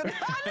 amber vanilla.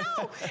 I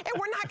know. And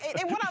we're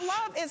not. And what I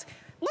love is,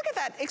 look at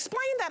that.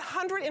 Explain that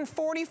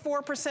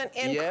 144%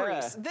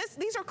 increase. Yeah.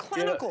 These are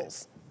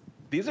clinicals.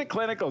 These are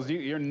clinicals.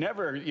 You're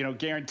never,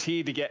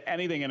 guaranteed to get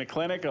anything in a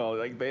clinical.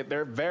 Like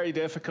they're very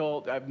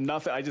difficult. I have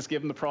nothing. I just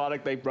give them the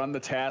product. They run the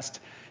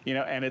test,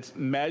 and it's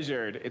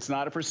measured. It's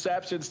not a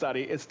perception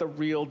study. It's the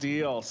real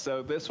deal.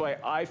 So this way,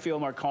 I feel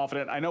more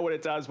confident. I know what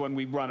it does when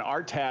we run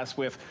our tests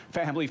with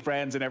family,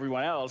 friends, and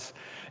everyone else,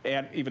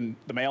 and even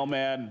the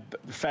mailman,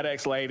 the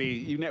FedEx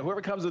lady.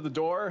 Whoever comes to the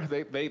door,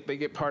 they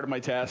get part of my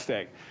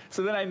testing.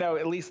 So then I know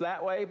at least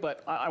that way.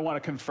 But I want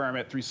to confirm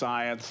it through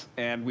science,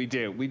 and we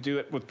do. We do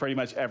it with pretty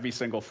much every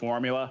single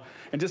formula.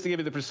 And just to give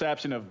you the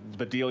perception of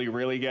the deal you're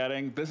really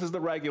getting, this is the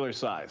regular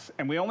size.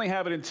 And we only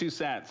have it in 2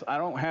 scents. I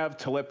don't have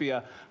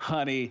Tilapia,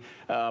 honey,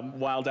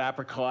 wild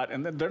apricot,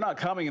 and they're not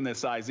coming in this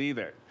size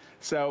either.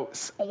 So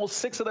almost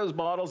 6 of those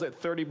bottles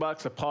at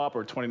 $30 a pop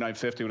or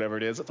 $29.50, whatever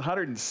it is. It's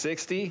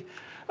 $160.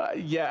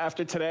 Yeah,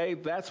 after today,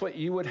 that's what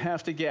you would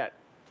have to get.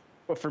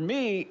 But for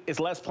me, it's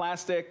less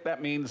plastic.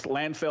 That means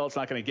landfill, it's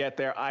not going to get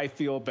there. I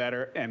feel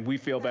better, and we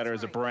feel better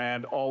as a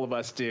brand. All of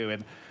us do.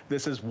 And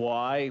this is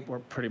why we're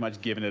pretty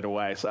much giving it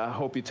away. So I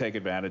hope you take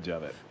advantage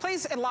of it.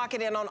 Please lock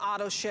it in on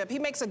auto ship. He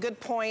makes a good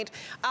point.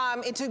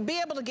 To be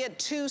able to get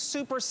 2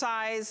 super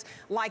size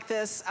like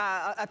this,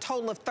 a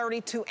total of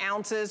 32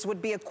 ounces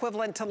would be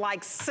equivalent to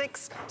like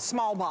 6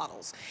 small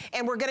bottles.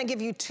 And we're going to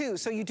give you 2,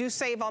 so you do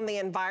save on the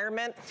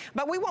environment.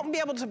 But we won't be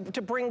able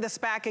to bring this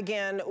back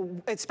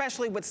again,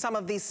 especially with some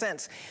of these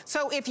scents.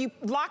 So if you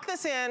lock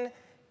this in,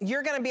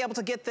 you're going to be able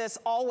to get this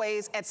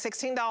always at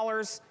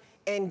 $16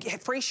 and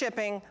free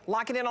shipping,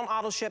 lock it in on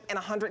auto ship, and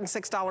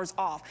 $106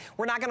 off.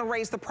 We're not gonna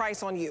raise the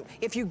price on you.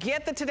 If you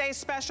get the Today's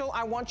Special,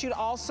 I want you to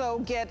also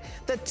get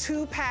the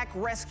 2-pack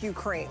rescue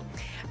cream.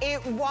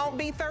 It won't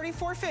be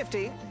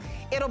 $34.50.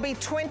 It'll be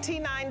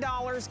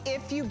 $29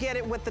 if you get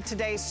it with the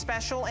Today's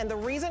Special. And the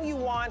reason you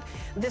want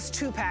this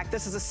 2-pack,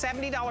 this is a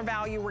 $70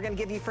 value we're gonna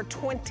give you for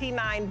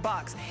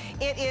 $29.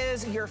 It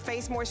is your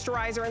face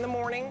moisturizer in the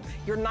morning,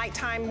 your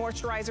nighttime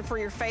moisturizer for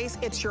your face,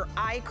 it's your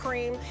eye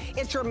cream,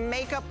 it's your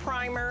makeup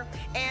primer,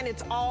 and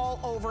it's all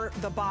over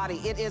the body.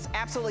 It is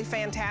absolutely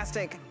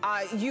fantastic.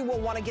 You will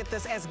wanna get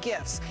this as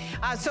gifts.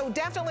 So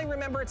definitely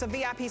remember it's a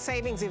VIP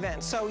savings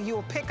event. So you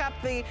will pick up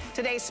the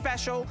Today's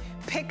Special,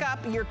 pick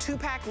up your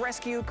 2-pack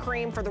rescue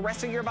cream for the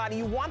rest of your body.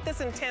 You want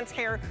this intense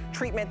hair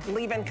treatment,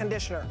 leave-in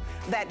conditioner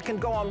that can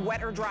go on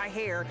wet or dry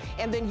hair,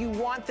 and then you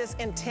want this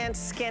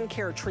intense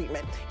skincare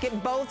treatment.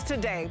 Get both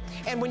today,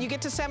 and when you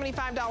get to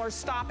 $75,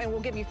 stop and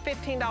we'll give you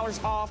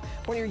 $15 off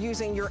when you're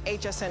using your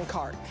HSN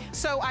card.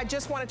 So I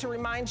just wanted to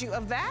remind you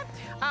of that.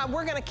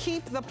 We're gonna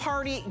keep the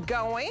party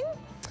going,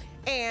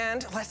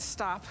 and let's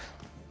stop.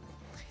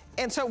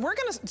 And so we're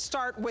gonna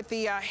start with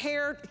the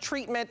hair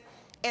treatment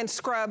and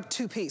scrub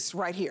 2-piece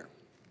right here.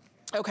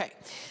 Okay,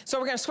 so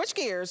we're gonna switch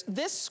gears.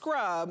 This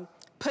scrub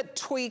put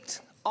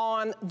Tweaked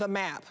on the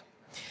map.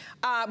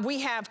 We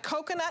have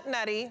Coconut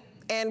Nutty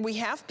and we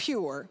have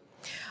Pure.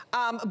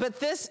 But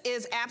this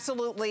is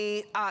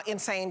absolutely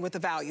insane with the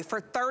value.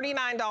 For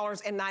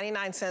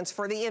 $39.99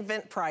 for the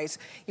event price,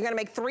 you're gonna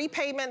make 3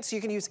 payments,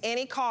 you can use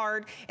any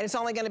card, and it's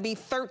only gonna be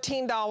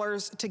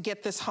 $13 to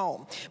get this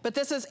home. But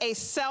this is a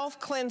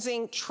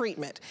self-cleansing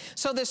treatment.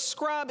 So this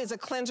scrub is a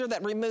cleanser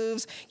that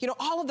removes, you know,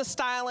 all of the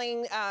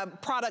styling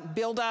product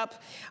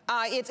buildup.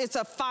 It's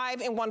a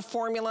 5-in-1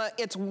 formula.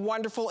 It's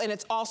wonderful, and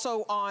it's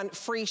also on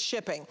free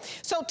shipping.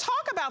 So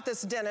talk about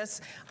this,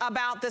 Dennis,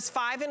 about this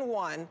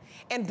 5-in-1,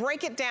 and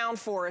break it down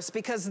for us,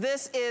 because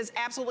this is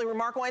absolutely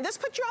remarkable, and this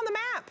puts you on the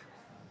map.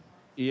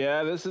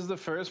 Yeah, this is the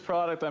first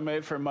product I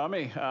made for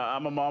Mommy.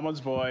 I'm a mama's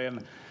boy,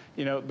 and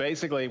you know,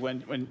 basically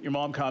when your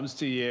mom comes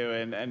to you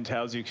and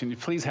tells you, can you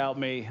please help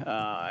me?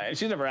 And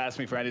she's never asked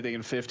me for anything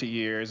in 50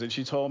 years, and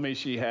she told me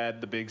she had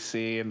the big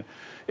C, and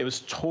it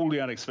was totally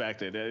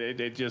unexpected.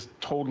 It just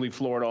totally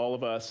floored all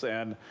of us,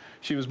 and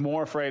she was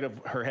more afraid of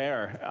her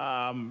hair.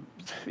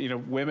 You know,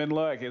 women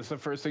look, it's the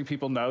first thing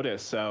people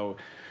notice, so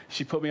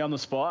she put me on the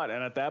spot,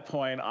 and at that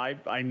point,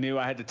 I knew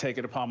I had to take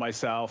it upon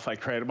myself. I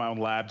created my own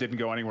lab, didn't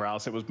go anywhere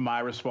else. It was my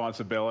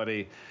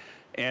responsibility.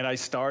 And I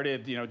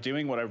started, you know,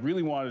 doing what I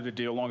really wanted to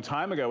do a long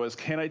time ago, was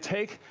can I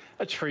take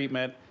a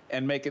treatment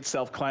and make it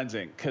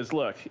self-cleansing? Because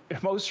look,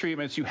 most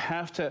treatments, you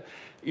have to,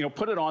 you know,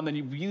 put it on, then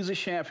you use a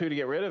shampoo to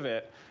get rid of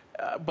it.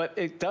 But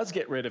it does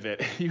get rid of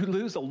it. You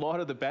lose a lot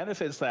of the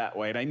benefits that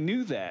way, and I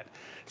knew that.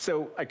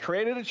 So I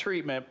created a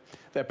treatment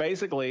that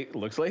basically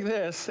looks like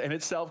this, and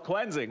it's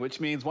self-cleansing, which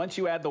means once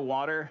you add the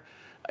water,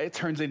 it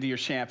turns into your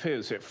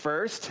shampoo. So at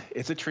first,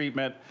 it's a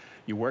treatment.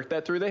 You work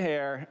that through the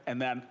hair,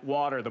 and then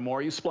water, the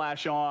more you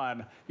splash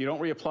on, you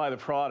don't reapply the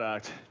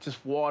product,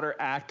 just water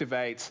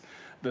activates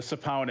the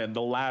saponin,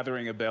 the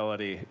lathering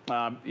ability.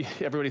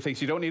 Everybody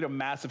thinks you don't need a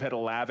massive head of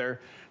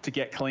lather to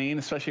get clean,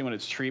 especially when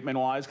it's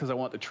treatment-wise, because I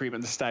want the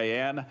treatment to stay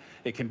in.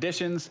 It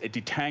conditions, it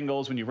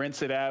detangles when you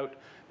rinse it out.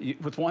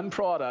 With one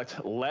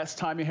product, less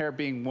time your hair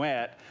being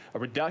wet, a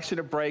reduction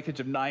of breakage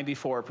of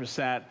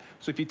 94%.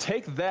 So if you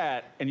take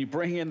that and you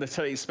bring in the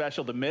today's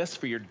special, the mist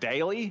for your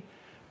daily,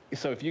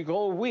 so if you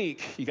go a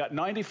week, you got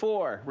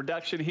 94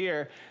 reduction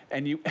here,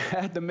 and you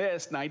add the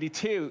mist,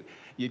 92,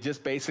 you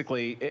just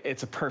basically,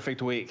 it's a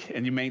perfect week,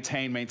 and you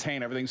maintain,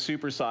 everything's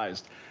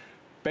supersized.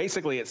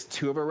 Basically, it's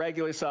 2 of a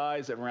regular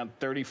size at around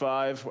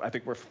 35. I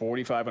think we're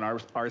 45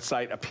 on our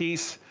site a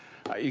piece.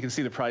 You can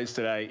see the price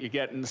today. You're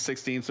getting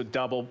 16, so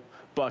double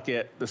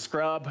bucket. The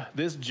scrub,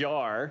 this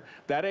jar,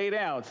 that 8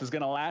 ounce is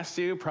gonna last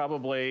you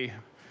probably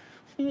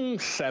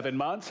 7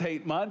 months,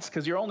 8 months,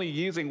 because you're only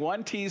using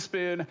 1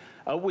 teaspoon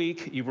a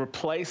week. You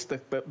replace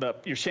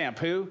your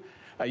shampoo,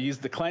 use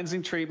the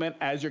cleansing treatment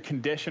as your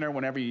conditioner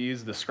whenever you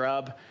use the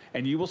scrub,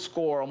 and you will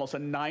score almost a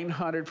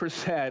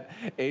 900%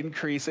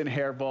 increase in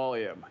hair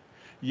volume.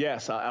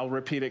 Yes, I'll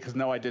repeat it, because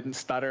no, I didn't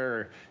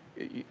stutter.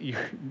 You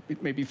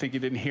maybe think you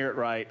didn't hear it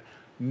right.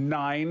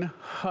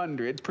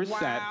 900%,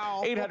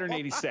 wow.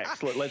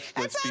 886. Let's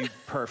be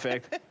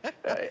perfect.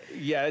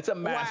 Yeah, it's a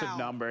massive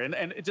number, and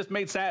it just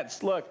made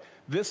sense. Look,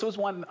 this was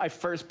when I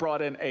first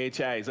brought in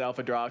AHAs,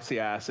 alpha-hydroxy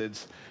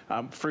acids,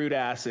 fruit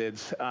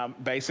acids.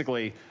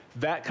 Basically,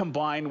 that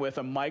combined with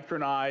a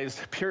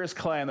micronized, purest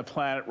clay on the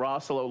planet,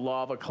 Rossolo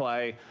lava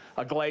clay,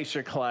 a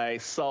glacier clay,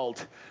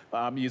 salt,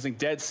 using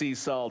Dead Sea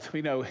salt.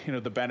 We know,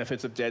 the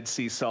benefits of Dead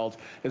Sea salt,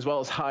 as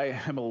well as high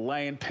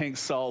Himalayan pink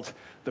salt,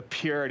 the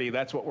purity,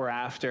 that's what we're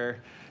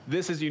after.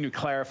 This is your new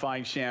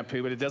clarifying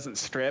shampoo, but it doesn't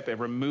strip, it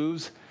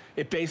removes.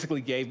 It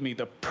basically gave me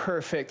the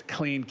perfect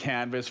clean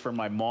canvas for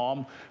my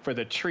mom, for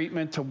the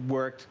treatment to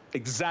work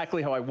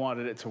exactly how I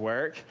wanted it to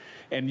work.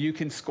 And you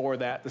can score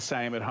that the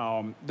same at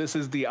home. This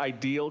is the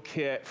ideal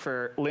kit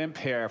for limp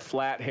hair,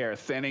 flat hair,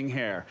 thinning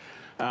hair.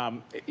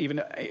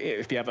 Even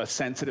if you have a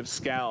sensitive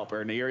scalp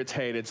or an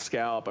irritated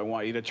scalp, I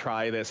want you to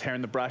try this. Hair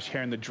in the brush,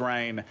 hair in the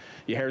drain.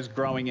 Your hair's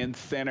growing in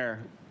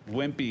thinner,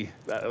 wimpy,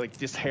 like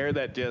just hair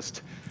that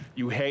just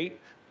you hate.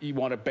 You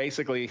want to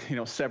basically,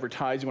 sever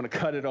ties. You want to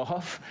cut it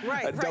off.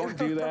 Right, don't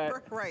do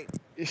that. Right.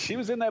 She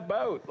was in that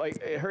boat. Like,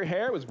 her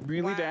hair was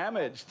really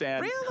damaged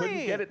and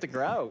couldn't get it to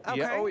get Okay.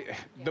 Yeah,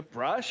 the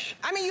brush.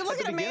 I mean, you look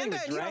at Amanda,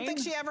 and you don't think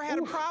she ever had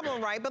a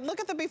problem, right? But look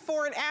at the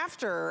before and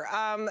after.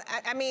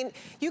 I mean,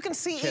 you can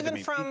see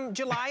even from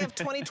July of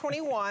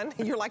 2021,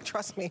 you're like,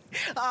 trust me.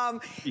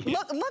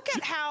 Look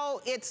at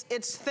how it's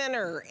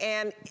thinner,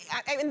 and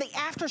in the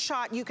after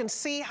shot, you can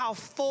see how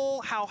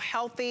full, how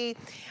healthy,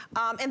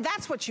 and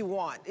that's what you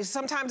want.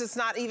 Sometimes it's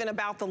not even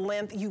about the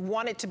length. You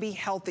want it to be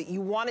healthy. You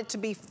want it to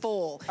be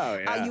full. Oh,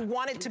 yeah. You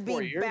want it to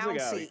be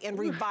bouncy and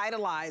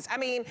revitalized. I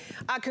mean,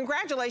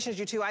 congratulations,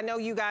 you two. I know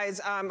you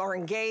guys are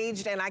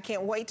engaged, and I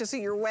can't wait to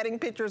see your wedding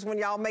pictures when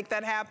y'all make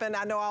that happen.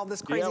 I know all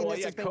this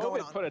craziness has been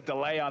going on. COVID put a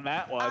delay on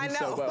that one. I know.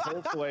 So, but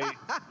hopefully,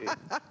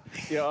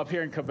 You know, up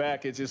here in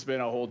Quebec, it's just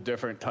been a whole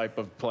different type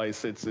of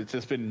place. It's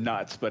just been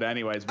nuts. But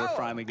anyways, we're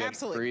finally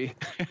getting free.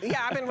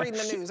 Yeah, I've been reading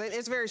the news.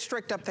 It's very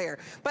strict up there.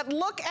 But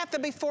look at the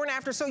before and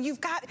after. So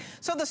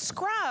the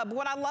scrub,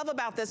 what I love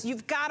about this,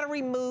 you've got to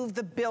remove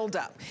the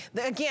buildup.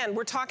 Again,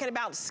 we're talking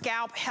about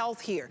scalp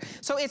health here.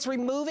 So it's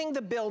removing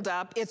the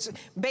buildup. It's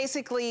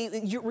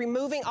basically you're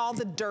removing all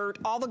the dirt,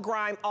 all the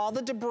grime, all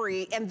the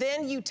debris, and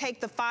then you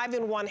take the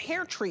 5-in-1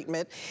 hair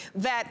treatment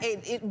that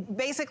it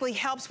basically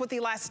helps with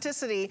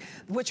elasticity,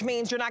 which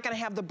means you're not going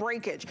to have the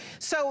breakage.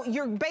 So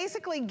you're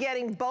basically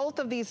getting both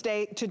of these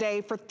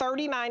today for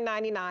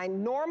 $39.99.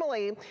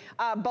 Normally,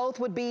 both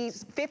would be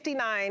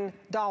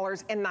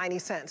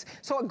 $59.90.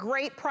 So a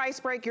great price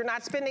break. You're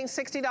not spending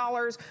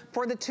 $60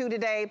 for the two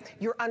today.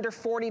 You're under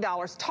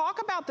 $40.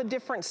 Talk about the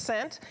different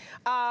scent.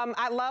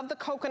 I love the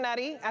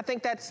coconutty. I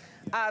think that's,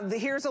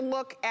 here's a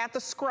look at the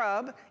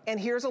scrub, and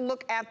here's a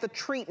look at the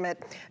treatment.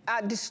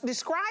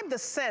 Describe the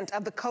scent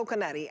of the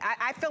coconutty.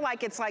 I feel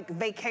like it's like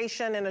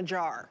vacation in a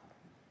jar.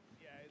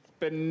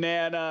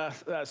 Banana,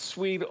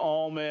 sweet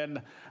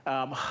almond,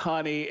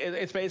 honey.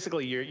 It's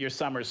basically your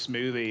summer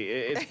smoothie.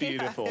 It's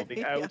beautiful.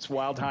 The oats,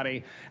 wild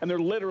honey, and there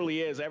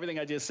literally is everything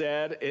I just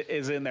said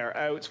is in there.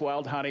 Oats,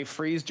 wild honey,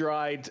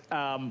 freeze-dried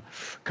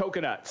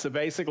coconut. So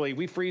basically,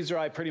 we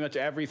freeze-dry pretty much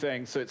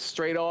everything. So it's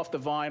straight off the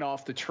vine,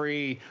 off the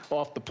tree,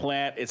 off the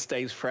plant. It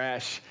stays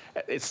fresh.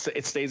 It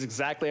stays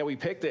exactly how we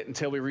picked it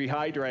until we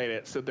rehydrate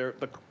it. So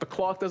the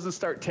clock doesn't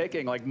start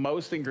ticking like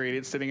most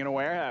ingredients sitting in a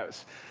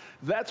warehouse.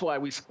 That's why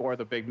we score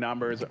the big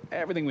numbers.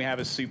 Everything we have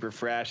is super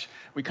fresh.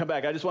 We come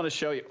back. I just want to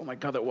show you. Oh, my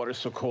God, that water's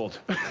so cold.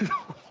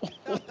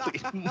 Holy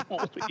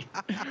moly.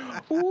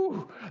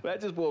 Ooh,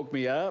 that just woke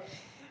me up.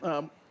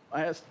 I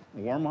asked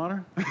warm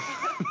water.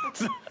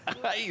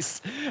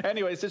 Ice.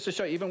 Anyways, just to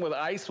show you, even with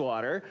ice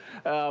water,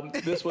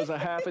 this was a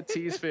half a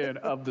teaspoon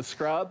of the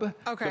scrub,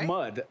 the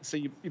mud. So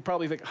you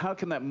probably think, how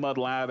can that mud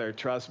lather?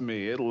 Trust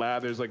me, it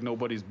lathers like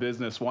nobody's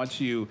business.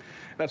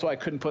 That's why I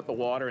couldn't put the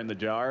water in the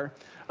jar.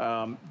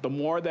 The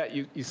more that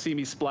you see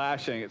me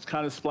splashing, it's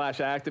kind of splash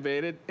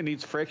activated. It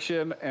needs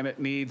friction and it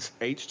needs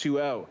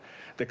H2O.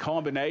 The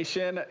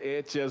combination,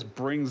 it just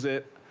brings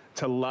it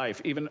to life.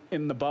 Even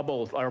in the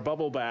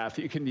bubble bath,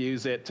 you can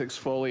use it to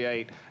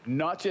exfoliate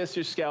not just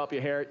your scalp,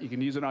 your hair, you can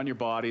use it on your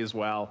body as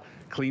well.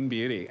 Clean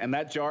beauty. And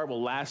that jar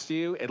will last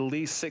you at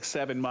least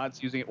 6-7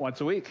 months using it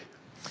once a week.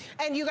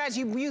 And you guys,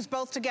 you use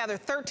both together.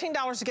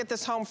 $13 to get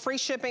this home, free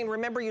shipping.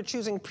 Remember, you're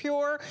choosing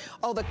pure,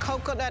 the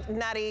coconut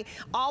nutty.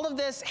 All of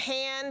this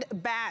hand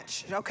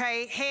batch,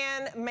 okay?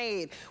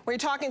 Handmade. When you're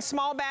talking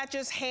small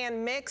batches,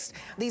 hand mixed.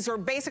 These are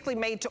basically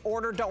made to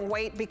order. Don't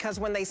wait, because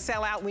when they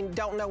sell out, we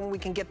don't know when we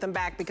can get them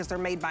back because they're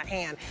made by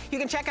hand. You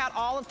can check out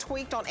all of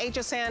Tweaked on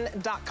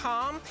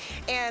hsn.com.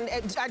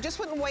 And I just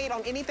wouldn't wait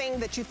on anything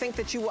that you think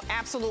that you will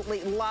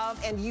absolutely love,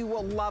 and you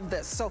will love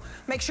this. So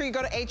make sure you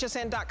go to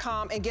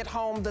hsn.com and get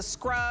home the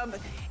scrub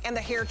and the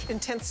hair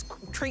intense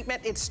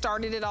treatment. It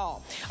started it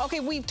all.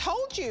 Okay, we've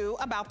told you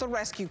about the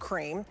rescue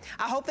cream.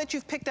 I hope that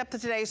you've picked up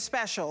today's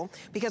special,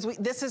 because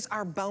this is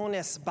our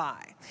bonus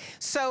buy.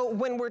 So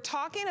when we're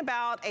talking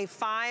about a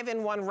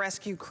 5-in-1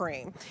 rescue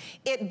cream,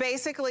 it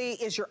basically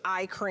is your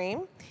eye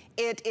cream.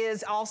 It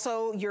is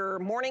also your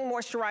morning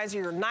moisturizer,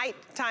 your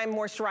nighttime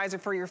moisturizer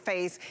for your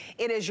face.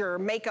 It is your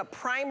makeup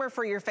primer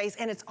for your face,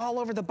 and it's all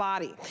over the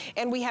body.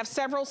 And we have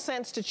several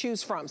scents to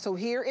choose from. So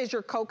here is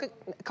your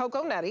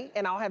Cocoa Nutty,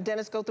 and I'll have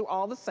Dennis go through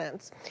all the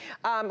scents.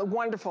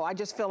 Wonderful. I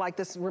just feel like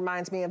this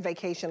reminds me of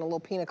vacation, a little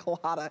pina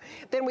colada.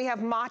 Then we have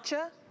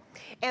Matcha,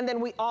 and then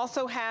we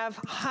also have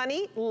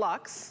Honey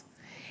Luxe,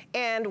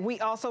 and we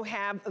also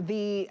have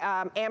the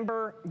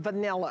Amber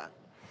Vanilla.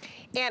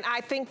 And I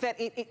think that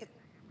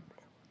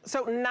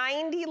so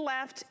 90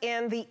 left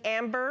in the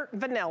Amber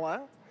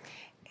Vanilla,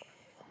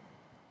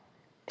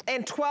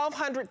 and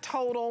 1,200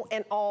 total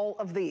in all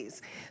of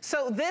these.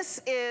 So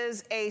this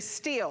is a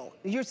steal.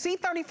 You see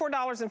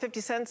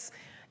 $34.50.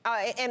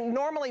 And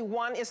normally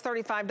one is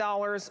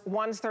 $35,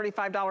 one's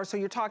 $35, so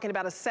you're talking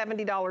about a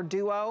 $70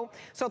 duo.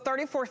 So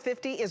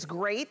 $34.50 is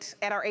great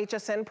at our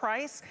HSN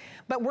price,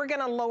 but we're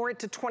gonna lower it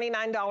to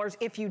 $29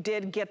 if you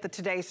did get the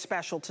today's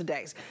special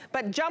todays.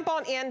 But jump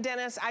on in,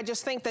 Dennis. I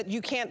just think that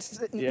you can't,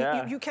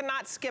 you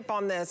cannot skip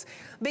on this,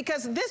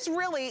 because this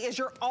really is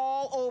your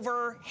all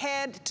over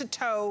head to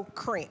toe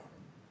cream.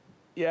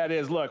 Yeah, it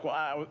is. Look,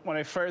 when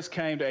I first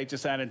came to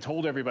HSN and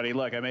told everybody,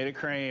 look, I made a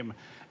cream,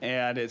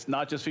 and it's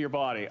not just for your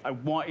body. I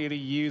want you to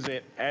use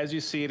it as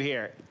you see it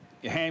here.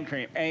 Hand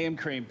cream, AM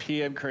cream,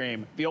 PM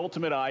cream, the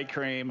ultimate eye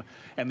cream,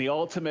 and the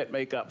ultimate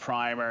makeup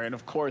primer, and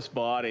of course,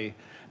 body.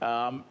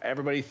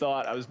 Everybody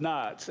thought I was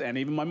nuts. And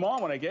even my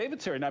mom, when I gave it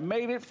to her, and I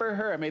made it for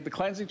her, I made the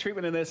cleansing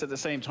treatment in this at the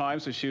same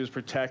time, so she was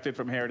protected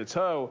from hair to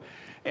toe.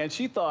 And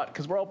she thought,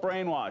 because we're all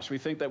brainwashed, we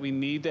think that we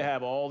need to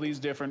have all these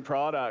different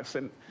products.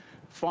 And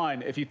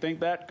fine. If you think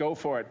that, go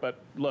for it. But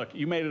look,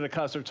 you made it a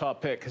custom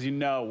top pick because you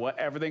know what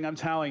everything I'm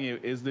telling you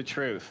is the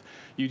truth.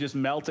 You just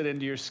melt it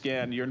into your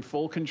skin. You're in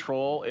full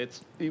control.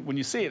 When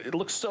you see it, it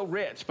looks so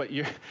rich, but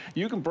you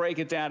can break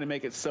it down and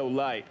make it so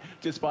light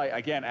just by,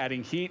 again,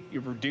 adding heat.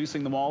 You're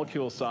reducing the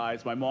molecule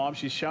size. My mom,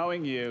 she's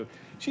showing you.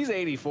 She's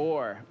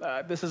 84.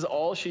 This is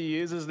all she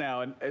uses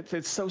now, and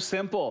it's so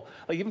simple.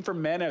 Like, even for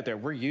men out there,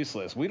 we're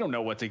useless. We don't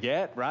know what to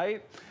get,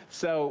 right?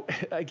 So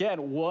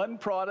again, one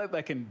product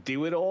that can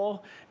do it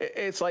all.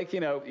 It's like,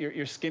 your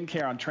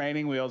skincare on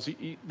training wheels.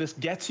 This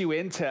gets you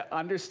into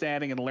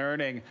understanding and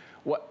learning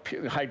what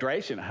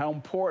hydration, how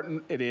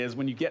important it is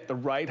when you get the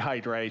right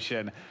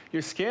hydration.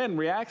 Your skin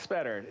reacts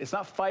better. It's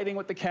not fighting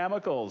with the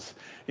chemicals.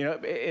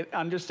 It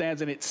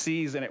understands and it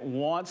sees and it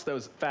wants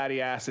those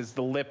fatty acids,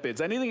 the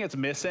lipids, anything that's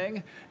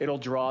missing, it'll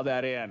draw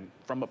that in.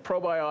 From a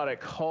probiotic,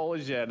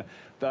 collagen,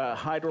 the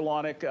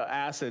hyaluronic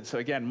acid. So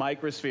again,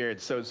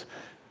 microspheres. So it's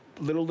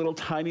little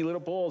tiny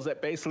little bowls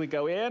that basically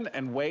go in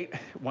and wait.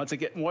 Once it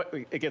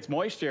gets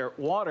moisture,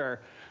 water,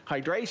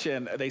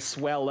 hydration, they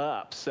swell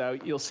up. So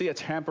you'll see a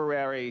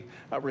temporary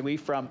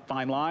relief from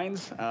fine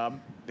lines.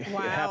 It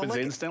happens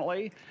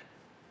instantly.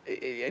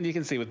 And you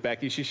can see with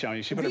Becky, she's showing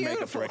you. She put her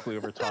makeup directly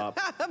over top.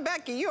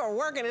 Becky, you are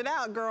working it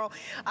out, girl.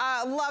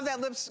 I love that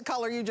lip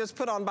color you just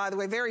put on, by the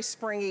way. Very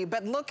springy.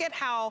 But look at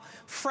how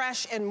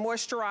fresh and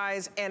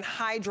moisturized and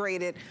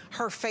hydrated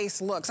her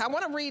face looks. I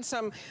want to read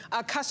some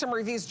customer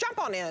reviews. Jump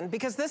on in,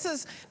 because this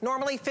is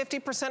normally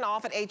 50%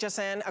 off at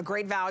HSN, a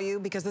great value,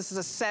 because this is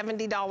a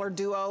 $70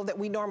 duo that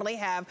we normally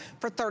have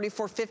for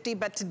 $34.50.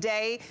 But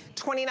today,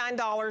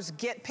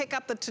 $29. Pick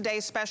up the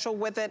Today Special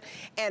with it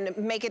and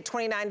make it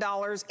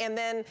 $29. And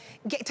then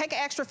take an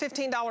extra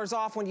 $15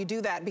 off when you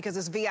do that, because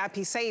it's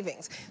VIP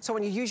savings. So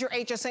when you use your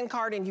HSN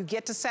card and you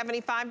get to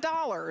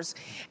 $75,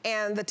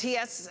 and the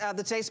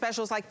the Today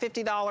Special is like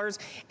 $50,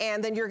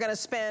 and then you're going to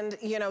spend,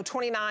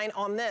 $29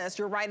 on this.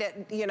 You're right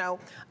at,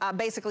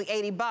 basically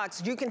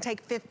 $80. You can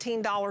take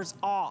 $15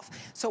 off.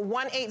 So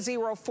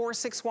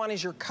 180461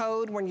 is your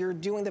code when you're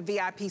doing the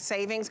VIP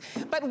savings.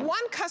 But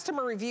one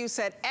customer review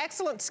said,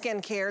 excellent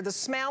skincare. The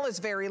smell is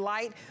very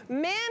light.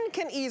 Men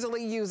can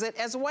easily use it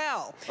as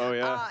well. Oh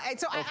yeah.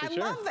 So I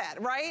love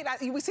that, right?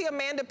 We see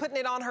Amanda putting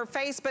it on her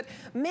face, but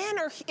men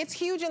it's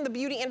huge in the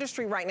beauty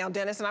industry right now,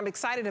 Dennis, and I'm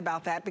excited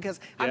about that, because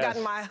I've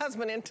gotten my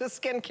husband into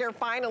skincare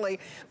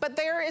finally. But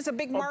there is a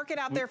big market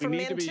out there for men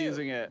too. We need to be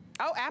using it.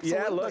 Oh,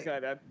 absolutely.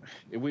 Yeah,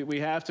 look, we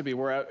have to be.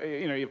 We're out,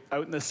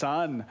 out in the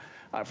sun.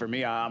 For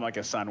me, I'm like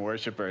a sun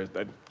worshiper.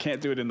 I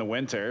can't do it in the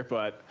winter,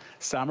 but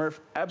summer,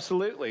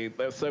 absolutely.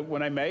 So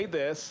when I made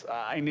this,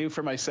 I knew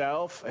for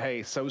myself,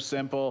 hey, so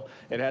simple.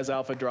 It has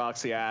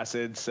alpha-hydroxy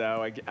acid,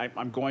 so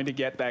I'm going to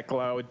get that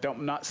glow.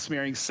 I'm not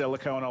smearing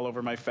silicone all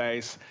over my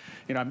face.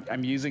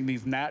 I'm using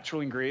these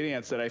natural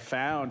ingredients that I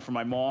found from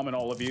my mom and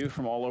all of you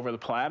from all over the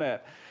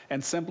planet,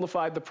 and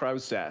simplified the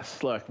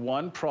process. Look,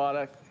 one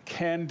product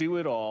can do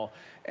it all.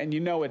 And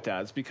you know it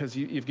does, because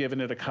you've given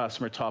it a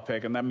customer top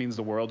pick, and that means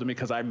the world to me,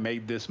 because I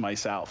made this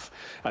myself.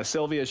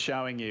 Sylvia's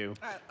showing you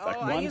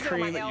one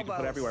cream that you can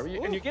put everywhere.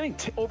 And you're getting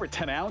over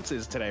 10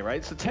 ounces today,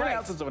 right? So 10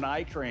 ounces of an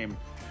eye cream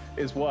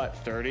is what,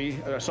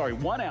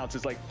 1 ounce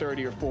is like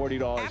 $30 or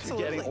 $40.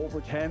 Absolutely. You're getting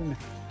over 10.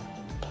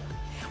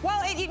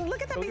 Well, you can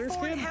look at the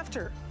before and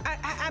after.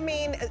 I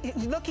mean,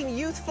 looking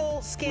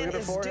youthful, skin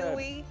is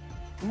dewy.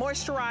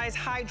 Moisturized,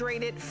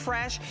 hydrated,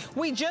 fresh.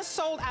 We just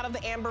sold out of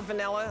the Amber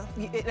Vanilla.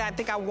 I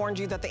think I warned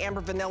you that the Amber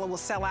Vanilla will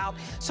sell out.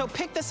 So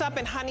pick this up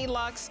in Honey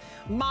Lux,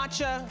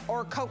 Matcha,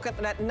 or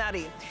Coconut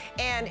Nutty.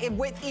 And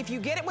if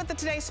you get it with the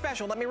Today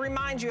Special, let me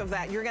remind you of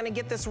that. You're gonna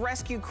get this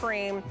Rescue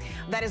Cream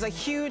that is a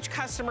huge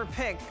customer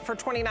pick for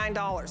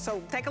 $29.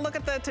 So take a look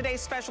at the Today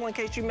Special in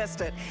case you missed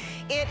it.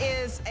 It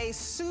is a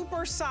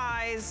super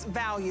size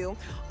value,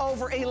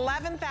 over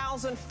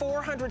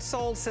 11,400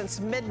 sold since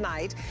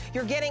midnight.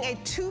 You're getting a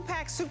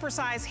 2-pack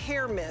supersize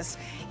hair mist.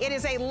 It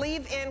is a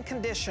leave-in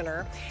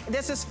conditioner.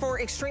 This is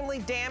for extremely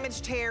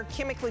damaged hair,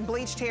 chemically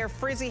bleached hair,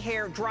 frizzy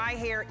hair, dry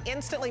hair,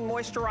 instantly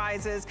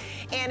moisturizes,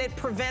 and it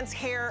prevents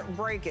hair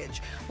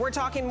breakage. We're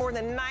talking more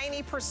than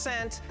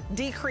 90%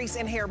 decrease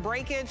in hair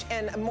breakage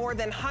and more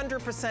than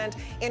 100%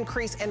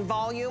 increase in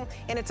volume.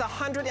 And it's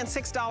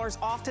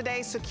 $106 off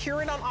today.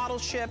 Secure it on auto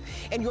ship,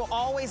 and you'll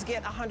always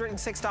get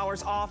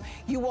 $106 off.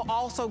 You will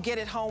also get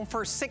it home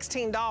for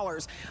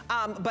 $16.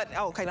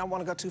 Okay, I don't want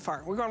to go too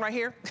far. We're going right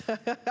here.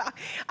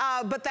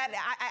 But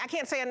I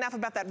can't say enough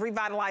about that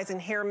revitalizing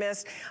hair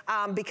mist,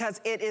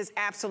 because it is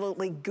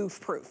absolutely goof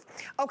proof.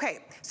 Okay,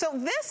 so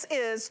this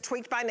is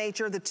Tweaked by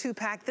Nature, the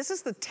 2-pack. This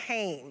is the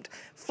Tamed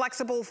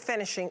Flexible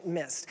Finishing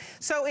Mist.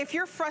 So if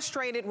you're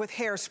frustrated with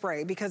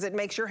hairspray because it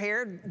makes your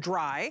hair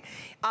dry,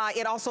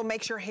 it also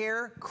makes your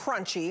hair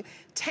crunchy,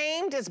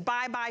 Tamed is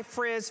Bye-Bye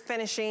Frizz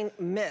Finishing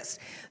Mist.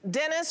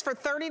 Dennis, for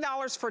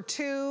 $30 for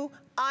 2,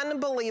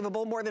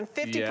 unbelievable, more than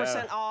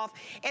 50% off.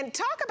 And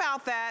talk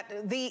about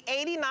that, the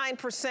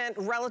 89%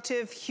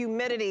 relative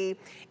humidity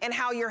and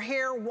how your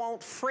hair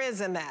won't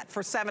frizz in that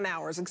for 7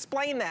 hours.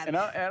 Explain that. And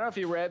I don't know if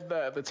you read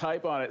the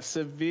type on it,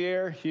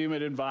 severe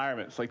humid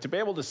environments. Like, to be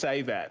able to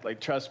say that, like,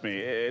 trust me,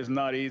 it is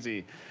not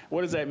easy.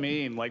 What does that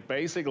mean? Like,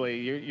 basically,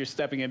 you're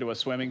stepping into a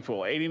swimming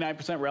pool.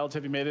 89%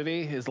 relative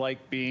humidity is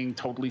like being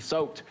totally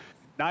soaked.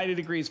 90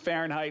 degrees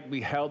Fahrenheit, we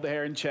held the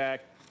hair in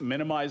check,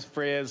 minimized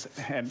frizz,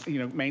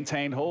 and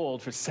maintained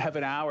hold for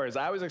 7 hours.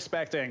 I was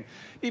expecting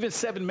even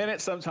 7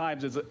 minutes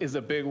sometimes is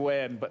a big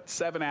win, but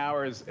 7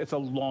 hours, it's a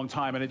long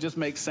time, and it just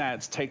makes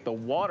sense. Take the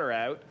water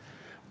out.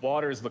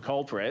 Water is the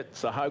culprit,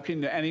 so how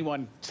can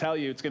anyone tell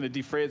you it's going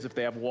to defrizz if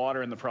they have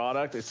water in the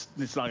product? It's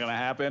not going to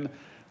happen.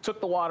 Took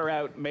the water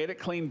out, made it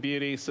clean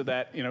beauty so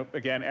that,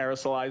 again,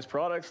 aerosolized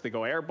products, they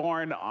go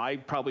airborne. I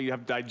probably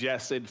have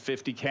digested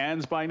 50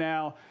 cans by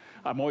now.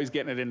 I'm always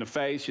getting it in the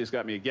face. She just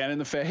got me again in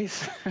the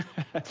face.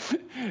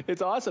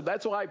 It's awesome.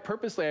 That's why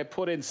purposely I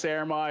put in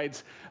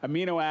ceramides,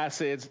 amino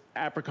acids,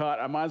 apricot.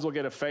 I might as well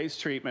get a face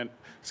treatment,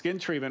 skin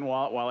treatment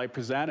while I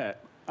present it.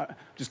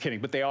 Just kidding,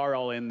 but they are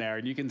all in there.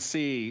 And you can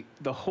see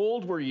the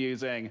hold we're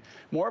using,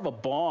 more of a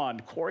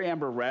bond,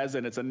 coriander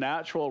resin. It's a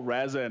natural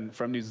resin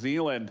from New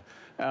Zealand.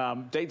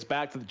 Dates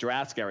back to the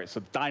Jurassic era,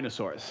 so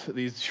dinosaurs.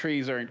 These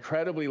trees are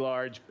incredibly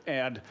large,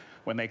 and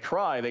when they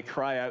cry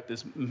out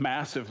this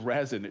massive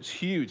resin. It's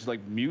huge,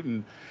 like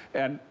mutant,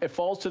 and it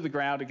falls to the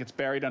ground. It gets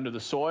buried under the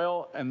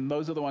soil, and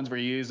those are the ones we're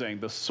using.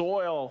 The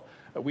soil,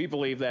 we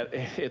believe that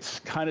it's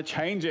kind of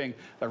changing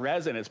the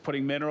resin. It's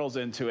putting minerals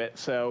into it,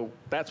 so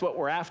that's what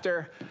we're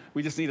after.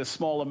 We just need a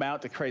small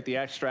amount to create the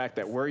extract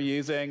that we're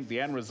using. The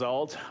end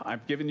result,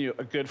 I'm giving you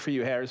a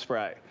good-for-you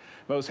hairspray.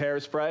 Most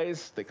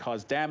hairsprays, they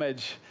cause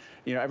damage.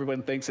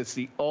 Everyone thinks it's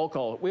the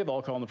alcohol. We have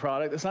alcohol in the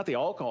product. It's not the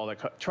alcohol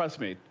that, trust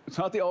me, it's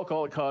not the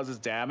alcohol that causes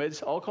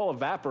damage. Alcohol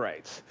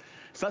evaporates.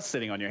 It's not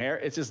sitting on your hair.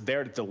 It's just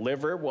there to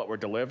deliver what we're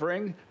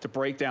delivering, to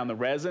break down the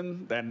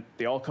resin. Then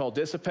the alcohol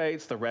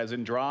dissipates, the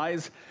resin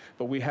dries,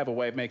 but we have a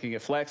way of making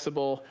it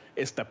flexible.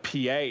 It's the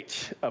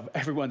pH of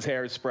everyone's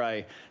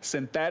hairspray.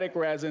 Synthetic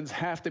resins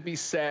have to be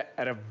set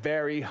at a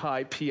very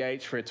high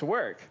pH for it to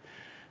work.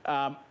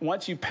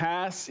 Once you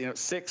pass,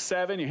 6,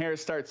 7, your hair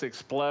starts to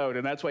explode,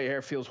 and that's why your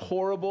hair feels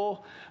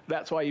horrible.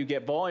 That's why you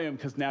get volume,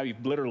 because now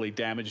you've literally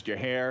damaged your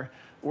hair.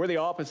 We're the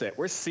opposite.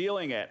 We're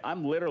sealing it.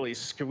 I'm literally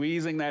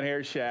squeezing that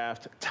hair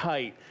shaft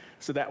tight,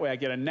 so that way I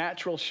get a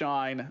natural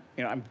shine.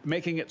 I'm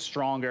making it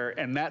stronger,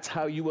 and that's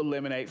how you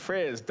eliminate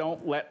frizz.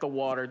 Don't let the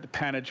water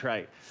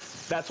penetrate.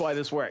 That's why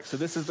this works. So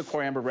this is the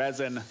coriander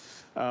resin.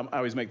 I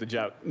always make the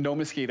joke, no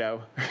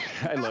mosquito.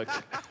 I looked.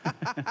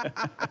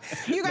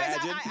 You guys,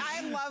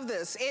 I love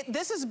this.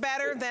 This is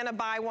better than a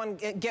buy one,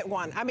 get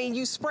one. I mean,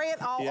 you spray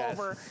it all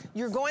over.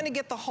 You're going to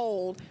get the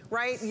hold,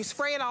 right? You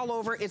spray it all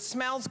over. It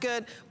smells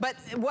good. But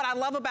what I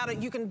love about it,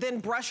 you can then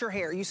brush your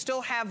hair. You still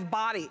have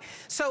body.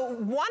 So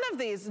one of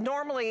these,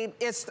 normally,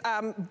 it's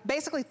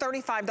basically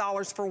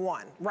 $35 for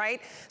one, right?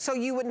 So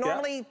you would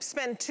normally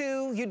spend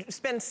 2, you'd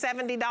spend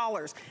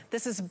 $70.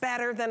 This is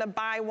better than a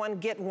buy one,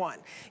 get one.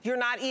 You're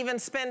not even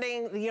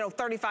spending,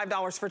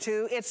 $35 for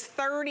 2. It's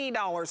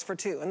 $30 for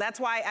 2. And that's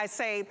why I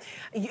say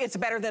it's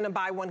better than a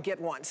buy one, get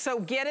one. So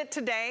get it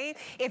today.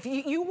 If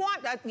you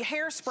want a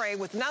hairspray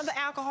with none of the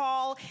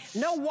alcohol,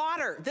 no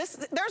water. There's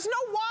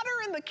no water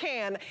in the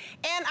can.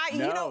 And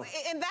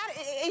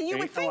you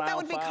would think that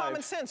would be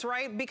common sense,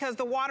 right? Because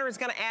the water is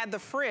going to add the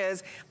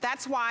frizz.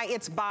 That's why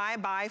it's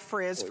Bye-Bye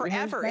Frizz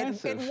forever.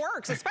 It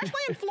works,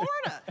 especially in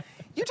Florida.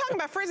 You're talking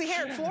about frizzy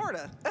hair in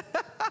Florida.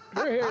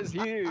 Her hair is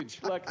huge.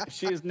 Look,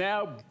 she has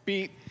now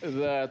beat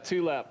the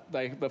tulip,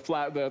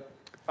 the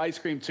ice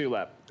cream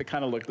tulip. They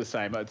kind of look the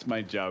same. It's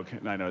my joke,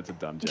 and I know it's a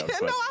dumb joke.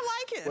 No, I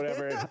like it.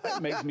 Whatever,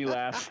 it makes me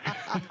laugh.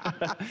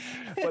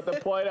 But the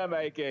point I'm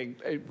making,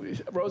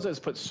 Rosa has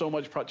put so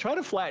much try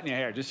to flatten your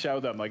hair. Just show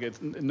them. Like,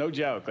 it's no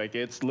joke. Like,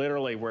 it's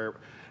literally we're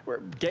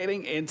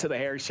getting into the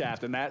hair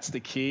shaft, and that's the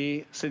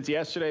key. Since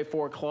yesterday,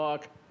 4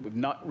 o'clock, we've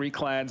not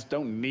re-cleansed,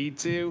 don't need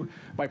to.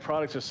 My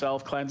products are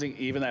self-cleansing,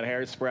 even that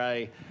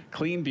hairspray.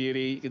 Clean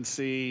beauty, you can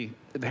see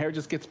the hair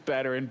just gets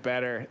better and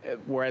better,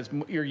 whereas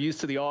you're used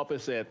to the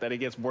opposite, that it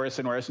gets worse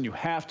and worse, and you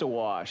have to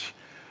wash.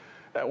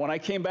 When I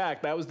came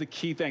back, that was the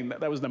key thing.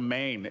 That was the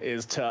main,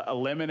 is to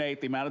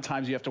eliminate the amount of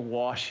times you have to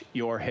wash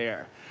your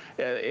hair.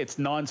 It's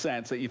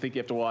nonsense that you think you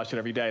have to wash it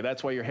every day.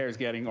 That's why your hair is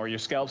getting, or your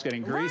scalp's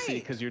getting greasy,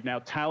 because you're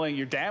now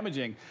you're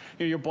damaging.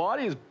 Your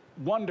body is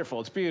wonderful.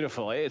 It's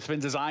beautiful. It's been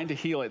designed to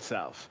heal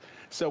itself.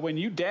 So when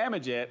you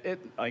damage it,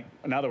 like,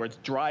 in other words,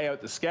 dry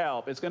out the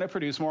scalp, it's going to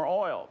produce more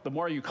oil. The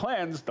more you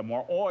cleanse, the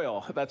more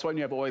oil. That's when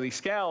you have oily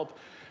scalp.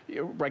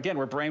 Again,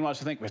 we're brainwashed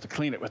to think we have to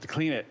clean it, we have to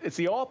clean it. It's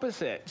the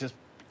opposite. Just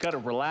got to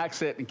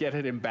relax it and get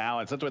it in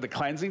balance. That's why the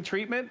cleansing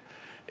treatment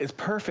is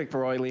perfect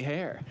for oily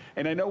hair.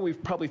 And I know we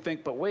probably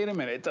think, but wait a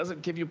minute, it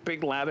doesn't give you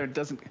big lather, it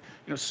doesn't,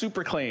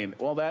 super clean.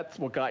 Well, that's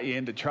what got you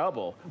into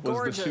trouble, was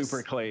Gorgeous. the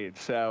super clean.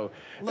 So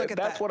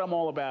that's what I'm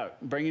all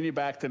about, bringing you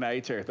back to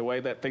nature, the way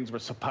that things were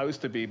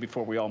supposed to be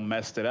before we all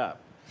messed it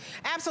up.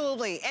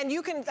 Absolutely, and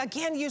you can,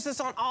 again, use this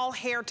on all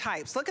hair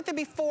types. Look at the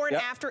before and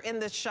after in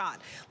this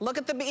shot. Look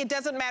at it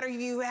doesn't matter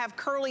if you have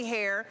curly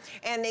hair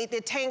and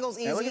it tangles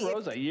easy. Now look at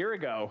Rosa, a year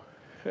ago.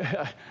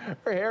 Her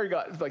hair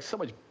got like so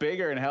much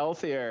bigger and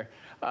healthier.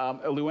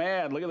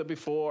 Luann, look at the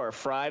before,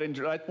 fried and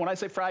dried. When I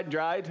say fried and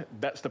dried,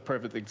 that's the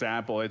perfect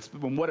example.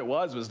 What it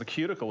was the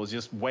cuticle was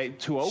just way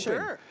too open.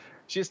 Sure.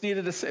 She just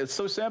needed to, it's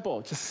so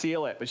simple, just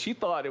seal it. But she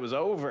thought it was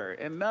over.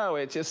 And no,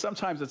 it's just,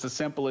 sometimes it's the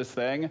simplest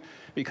thing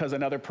because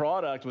another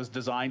product was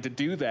designed to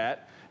do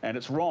that and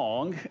it's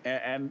wrong.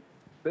 And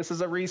this is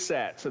a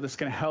reset. So this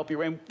can help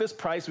you. And this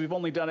price, we've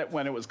only done it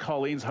when it was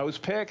Colleen's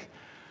host pick.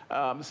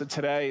 So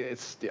today,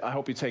 I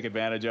hope you take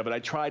advantage of it. I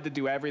tried to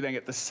do everything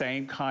at the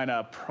same kind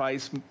of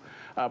price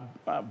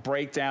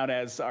breakdown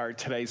as our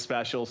today's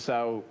special,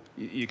 so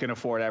you can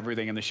afford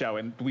everything in the show.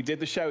 And we did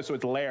the show, so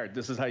it's layered.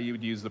 This is how you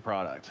would use the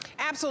product.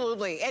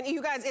 Absolutely. And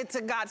you guys, it's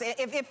a godsend.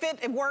 If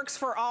it works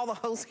for all the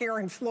hosts here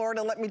in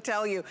Florida, let me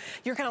tell you,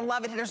 you're going to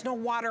love it. There's no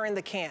water in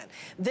the can.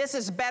 This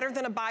is better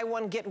than a buy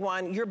one, get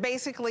one. You're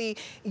basically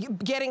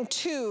getting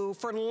two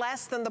for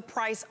less than the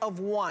price of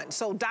one.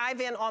 So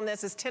dive in on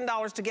this. It's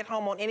 $10 to get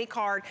home on any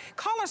card.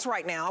 Call us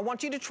right now. I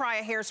want you to try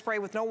a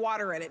hairspray with no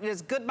water in it. It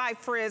is Goodbye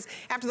Frizz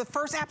after the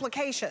first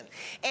application.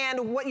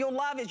 And what you'll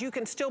love is you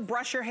can still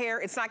brush your hair.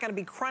 It's not going to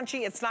be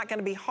crunchy. It's not going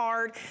to be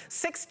hard.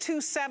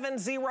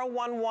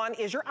 627011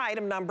 is your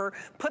item number.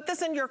 Put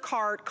this in your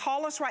cart.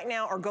 Call us right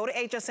now or go to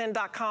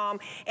hsn.com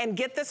and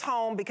get this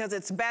home because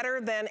it's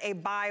better than a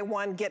buy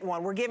one, get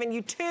one. We're giving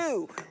you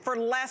two for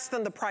less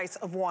than the price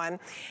of one.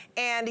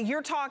 And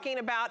you're talking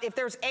about if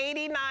there's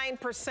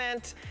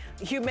 89%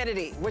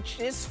 humidity, which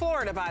is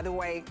Florida, by the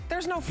way,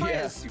 there's no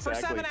frizz for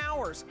 7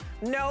 hours.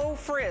 No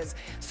frizz.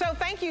 So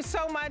thank you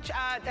so much,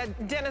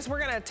 Dennis. We're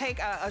going to take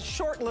a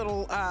short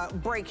little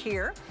break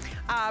here,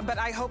 but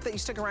I hope that you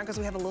stick around because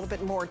we have a little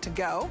bit more to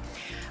go.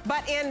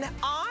 But in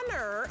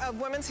honor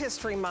of Women's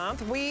History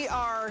Month, we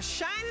are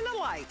shining a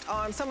light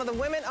on some of the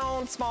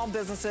women-owned small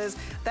businesses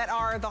that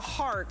are the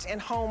heart and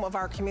home of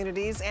our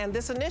communities. And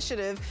this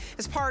initiative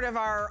is part of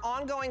our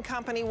ongoing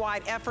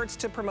company-wide efforts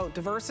to promote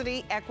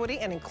diversity, equity,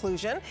 and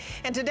inclusion.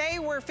 And today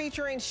we're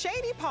featuring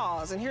Shady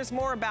Paws, and here's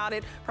more about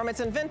it from its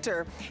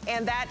inventor,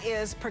 and that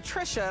is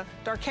Patricia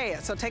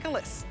Darkea. So take a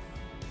listen.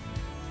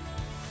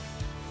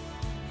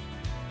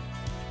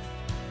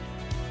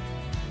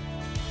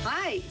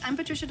 Hi, I'm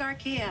Patricia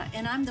Darkea,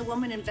 and I'm the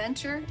woman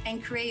inventor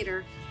and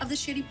creator of the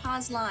Shady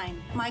Paws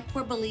line. My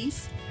core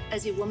belief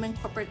as a woman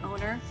corporate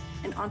owner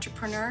and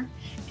entrepreneur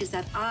is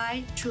that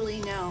I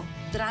truly know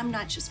that I'm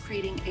not just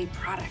creating a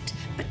product,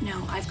 but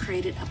no, I've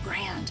created a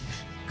brand,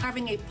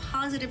 carving a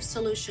positive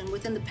solution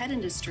within the pet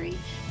industry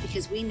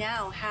because we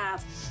now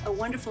have a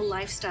wonderful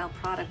lifestyle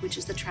product, which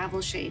is the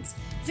travel shades,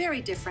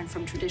 very different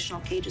from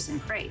traditional cages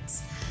and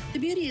crates. The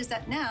beauty is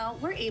that now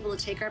we're able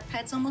to take our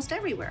pets almost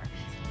everywhere.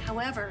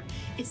 However,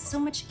 it's so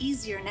much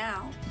easier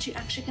now that you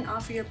actually can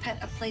offer your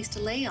pet a place to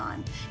lay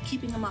on,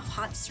 keeping them off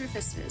hot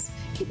surfaces,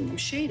 keeping them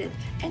shaded,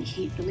 and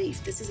heat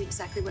relief. This is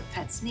exactly what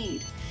pets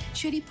need.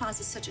 Shady Paws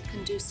is such a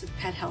conducive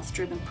pet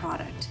health-driven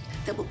product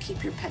that will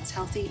keep your pets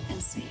healthy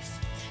and safe.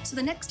 So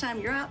the next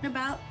time you're out and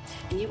about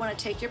and you want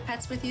to take your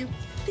pets with you,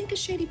 think of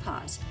Shady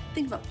Paws.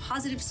 Think of a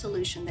positive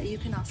solution that you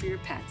can offer your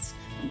pets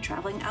when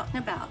traveling out and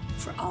about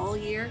for all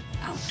year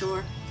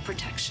outdoor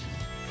protection.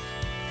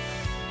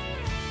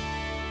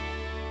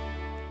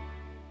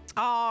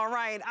 All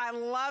right, I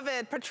love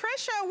it.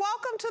 Patricia,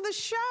 welcome to the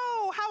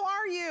show. How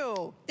are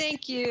you?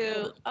 Thank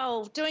you.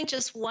 Oh, doing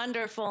just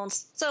wonderful and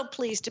so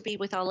pleased to be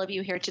with all of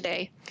you here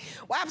today.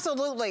 Well,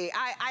 absolutely.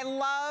 I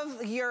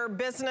love your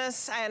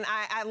business and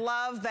I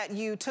love that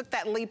you took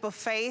that leap of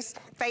faith.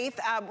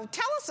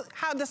 Tell us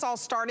how this all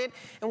started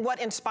and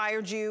what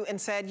inspired you and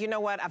said, you know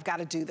what, I've got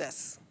to do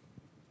this.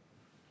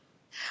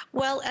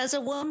 Well, as a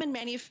woman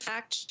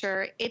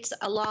manufacturer, it's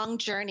a long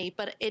journey,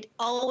 but it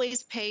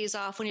always pays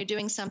off when you're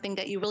doing something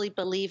that you really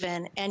believe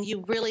in and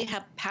you really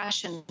have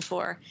passion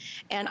for.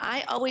 And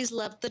I always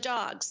loved the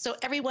dogs. So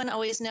everyone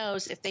always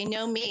knows, if they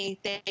know me,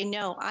 they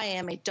know I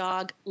am a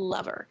dog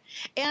lover.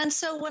 And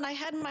so when I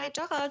had my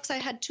dogs, I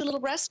had two little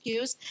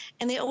rescues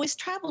and they always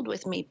traveled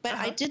with me, but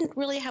I didn't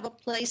really have a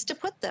place to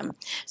put them.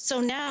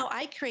 So now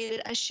I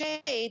created a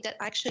shade that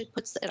actually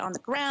puts it on the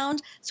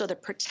ground so they're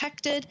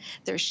protected,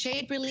 they're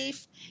shade relief.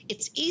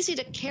 It's easy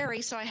to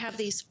carry, so I have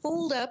these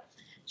fold-up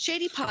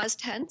Shady Paws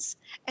tents,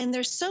 and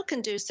they're so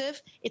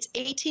conducive. It's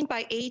 18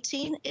 by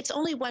 18. It's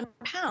only 1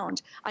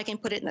 pound. I can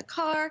put it in the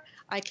car.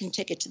 I can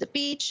take it to the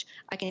beach.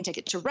 I can take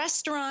it to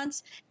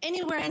restaurants.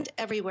 Anywhere and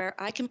everywhere,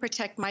 I can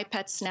protect my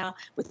pets now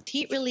with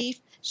heat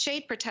relief,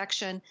 shade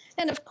protection,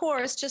 and of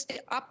course, just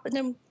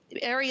optimum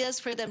areas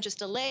for them just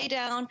to lay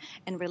down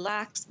and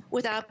relax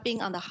without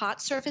being on the hot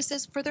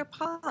surfaces for their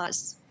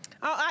paws.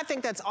 Oh, I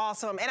think that's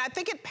awesome. And I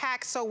think it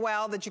packs so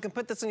well that you can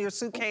put this in your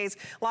suitcase.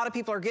 A lot of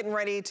people are getting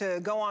ready to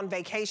go on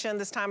vacation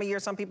this time of year.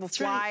 Some people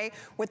fly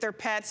with their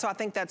pets, so I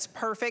think that's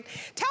perfect.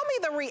 Tell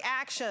me the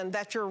reaction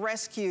that your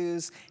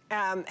rescues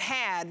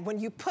had when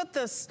you put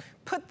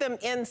them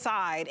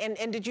inside,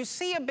 and did you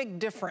see a big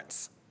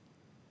difference?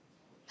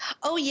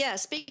 Oh,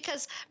 yes,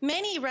 because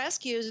many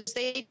rescues,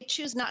 they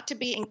choose not to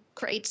be in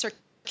crates or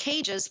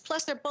cages,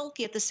 plus they're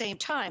bulky at the same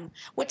time.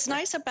 What's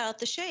nice about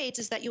the shades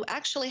is that you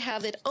actually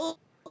have it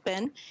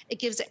open. It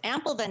gives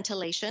ample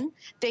ventilation.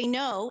 They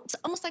know, it's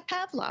almost like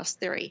Pavlov's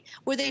theory,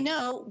 where they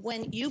know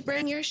when you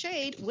bring your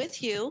shade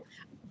with you,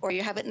 or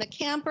you have it in the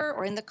camper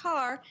or in the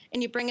car,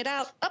 and you bring it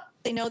out,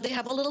 they know they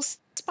have a little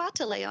spot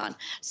to lay on.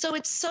 So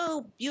it's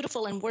so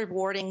beautiful and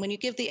rewarding when you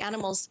give the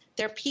animals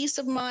their peace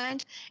of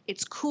mind.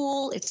 It's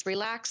cool, it's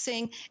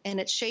relaxing, and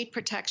it's shade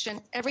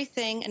protection,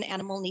 everything an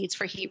animal needs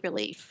for heat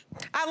relief.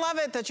 I love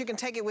it that you can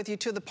take it with you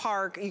to the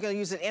park. You can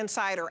use it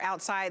inside or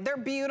outside. They're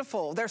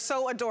beautiful. They're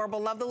so adorable.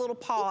 Love the little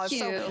paws.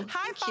 Thank you. So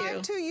high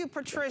five to you,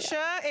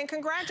 Patricia, and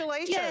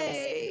congratulations.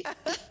 Yay.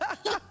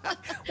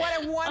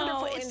 What a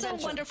wonderful it's invention.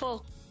 so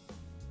wonderful.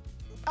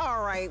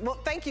 All right, well,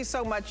 thank you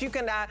so much. You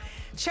can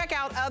check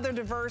out other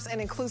diverse and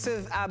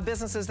inclusive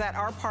businesses that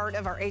are part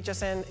of our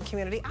HSN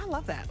community. I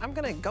love that. I'm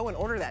gonna go and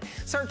order that.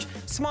 Search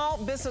Small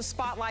Business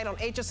Spotlight on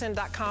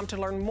hsn.com to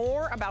learn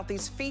more about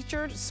these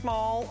featured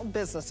small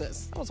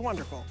businesses. That was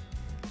wonderful.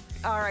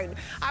 All right,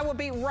 I will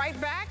be right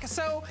back.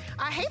 So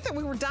I hate that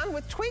we were done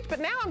with Tweaked,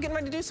 but now I'm getting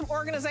ready to do some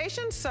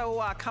organization,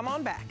 so come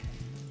on back.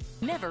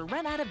 Never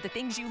run out of the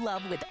things you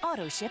love with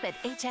AutoShip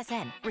at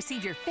HSN.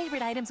 Receive your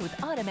favorite items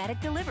with automatic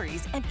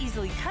deliveries and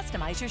easily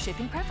customize your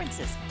shipping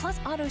preferences. Plus,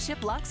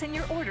 AutoShip locks in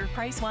your order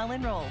price while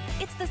enrolled.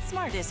 It's the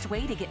smartest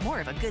way to get more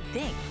of a good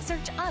thing.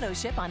 Search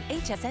AutoShip on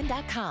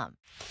hsn.com.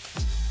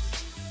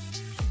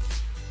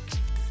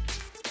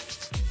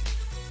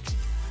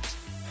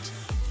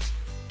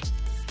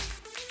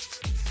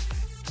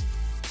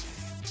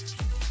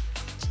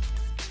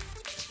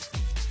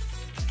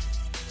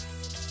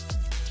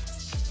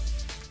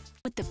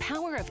 With the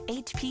power of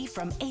HP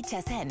from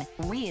HSN,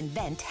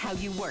 reinvent how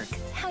you work,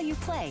 how you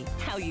play,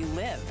 how you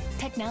live.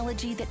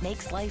 Technology that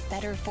makes life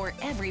better for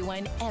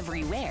everyone,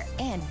 everywhere,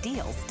 and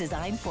deals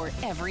designed for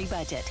every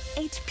budget.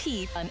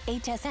 HP on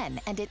HSN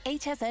and at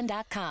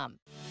hsn.com.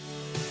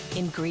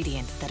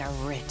 Ingredients that are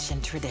rich in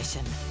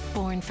tradition,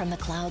 born from the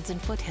clouds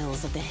and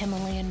foothills of the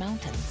Himalayan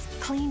mountains.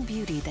 Clean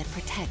beauty that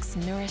protects,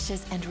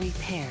 nourishes, and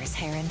repairs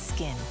hair and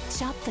skin.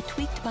 Shop the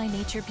Tweaked by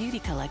Nature Beauty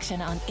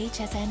Collection on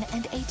HSN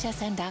and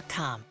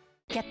hsn.com.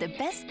 Get the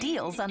best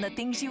deals on the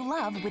things you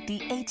love with the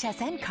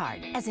HSN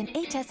card. As an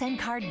HSN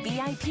card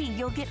VIP,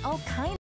 you'll get all kinds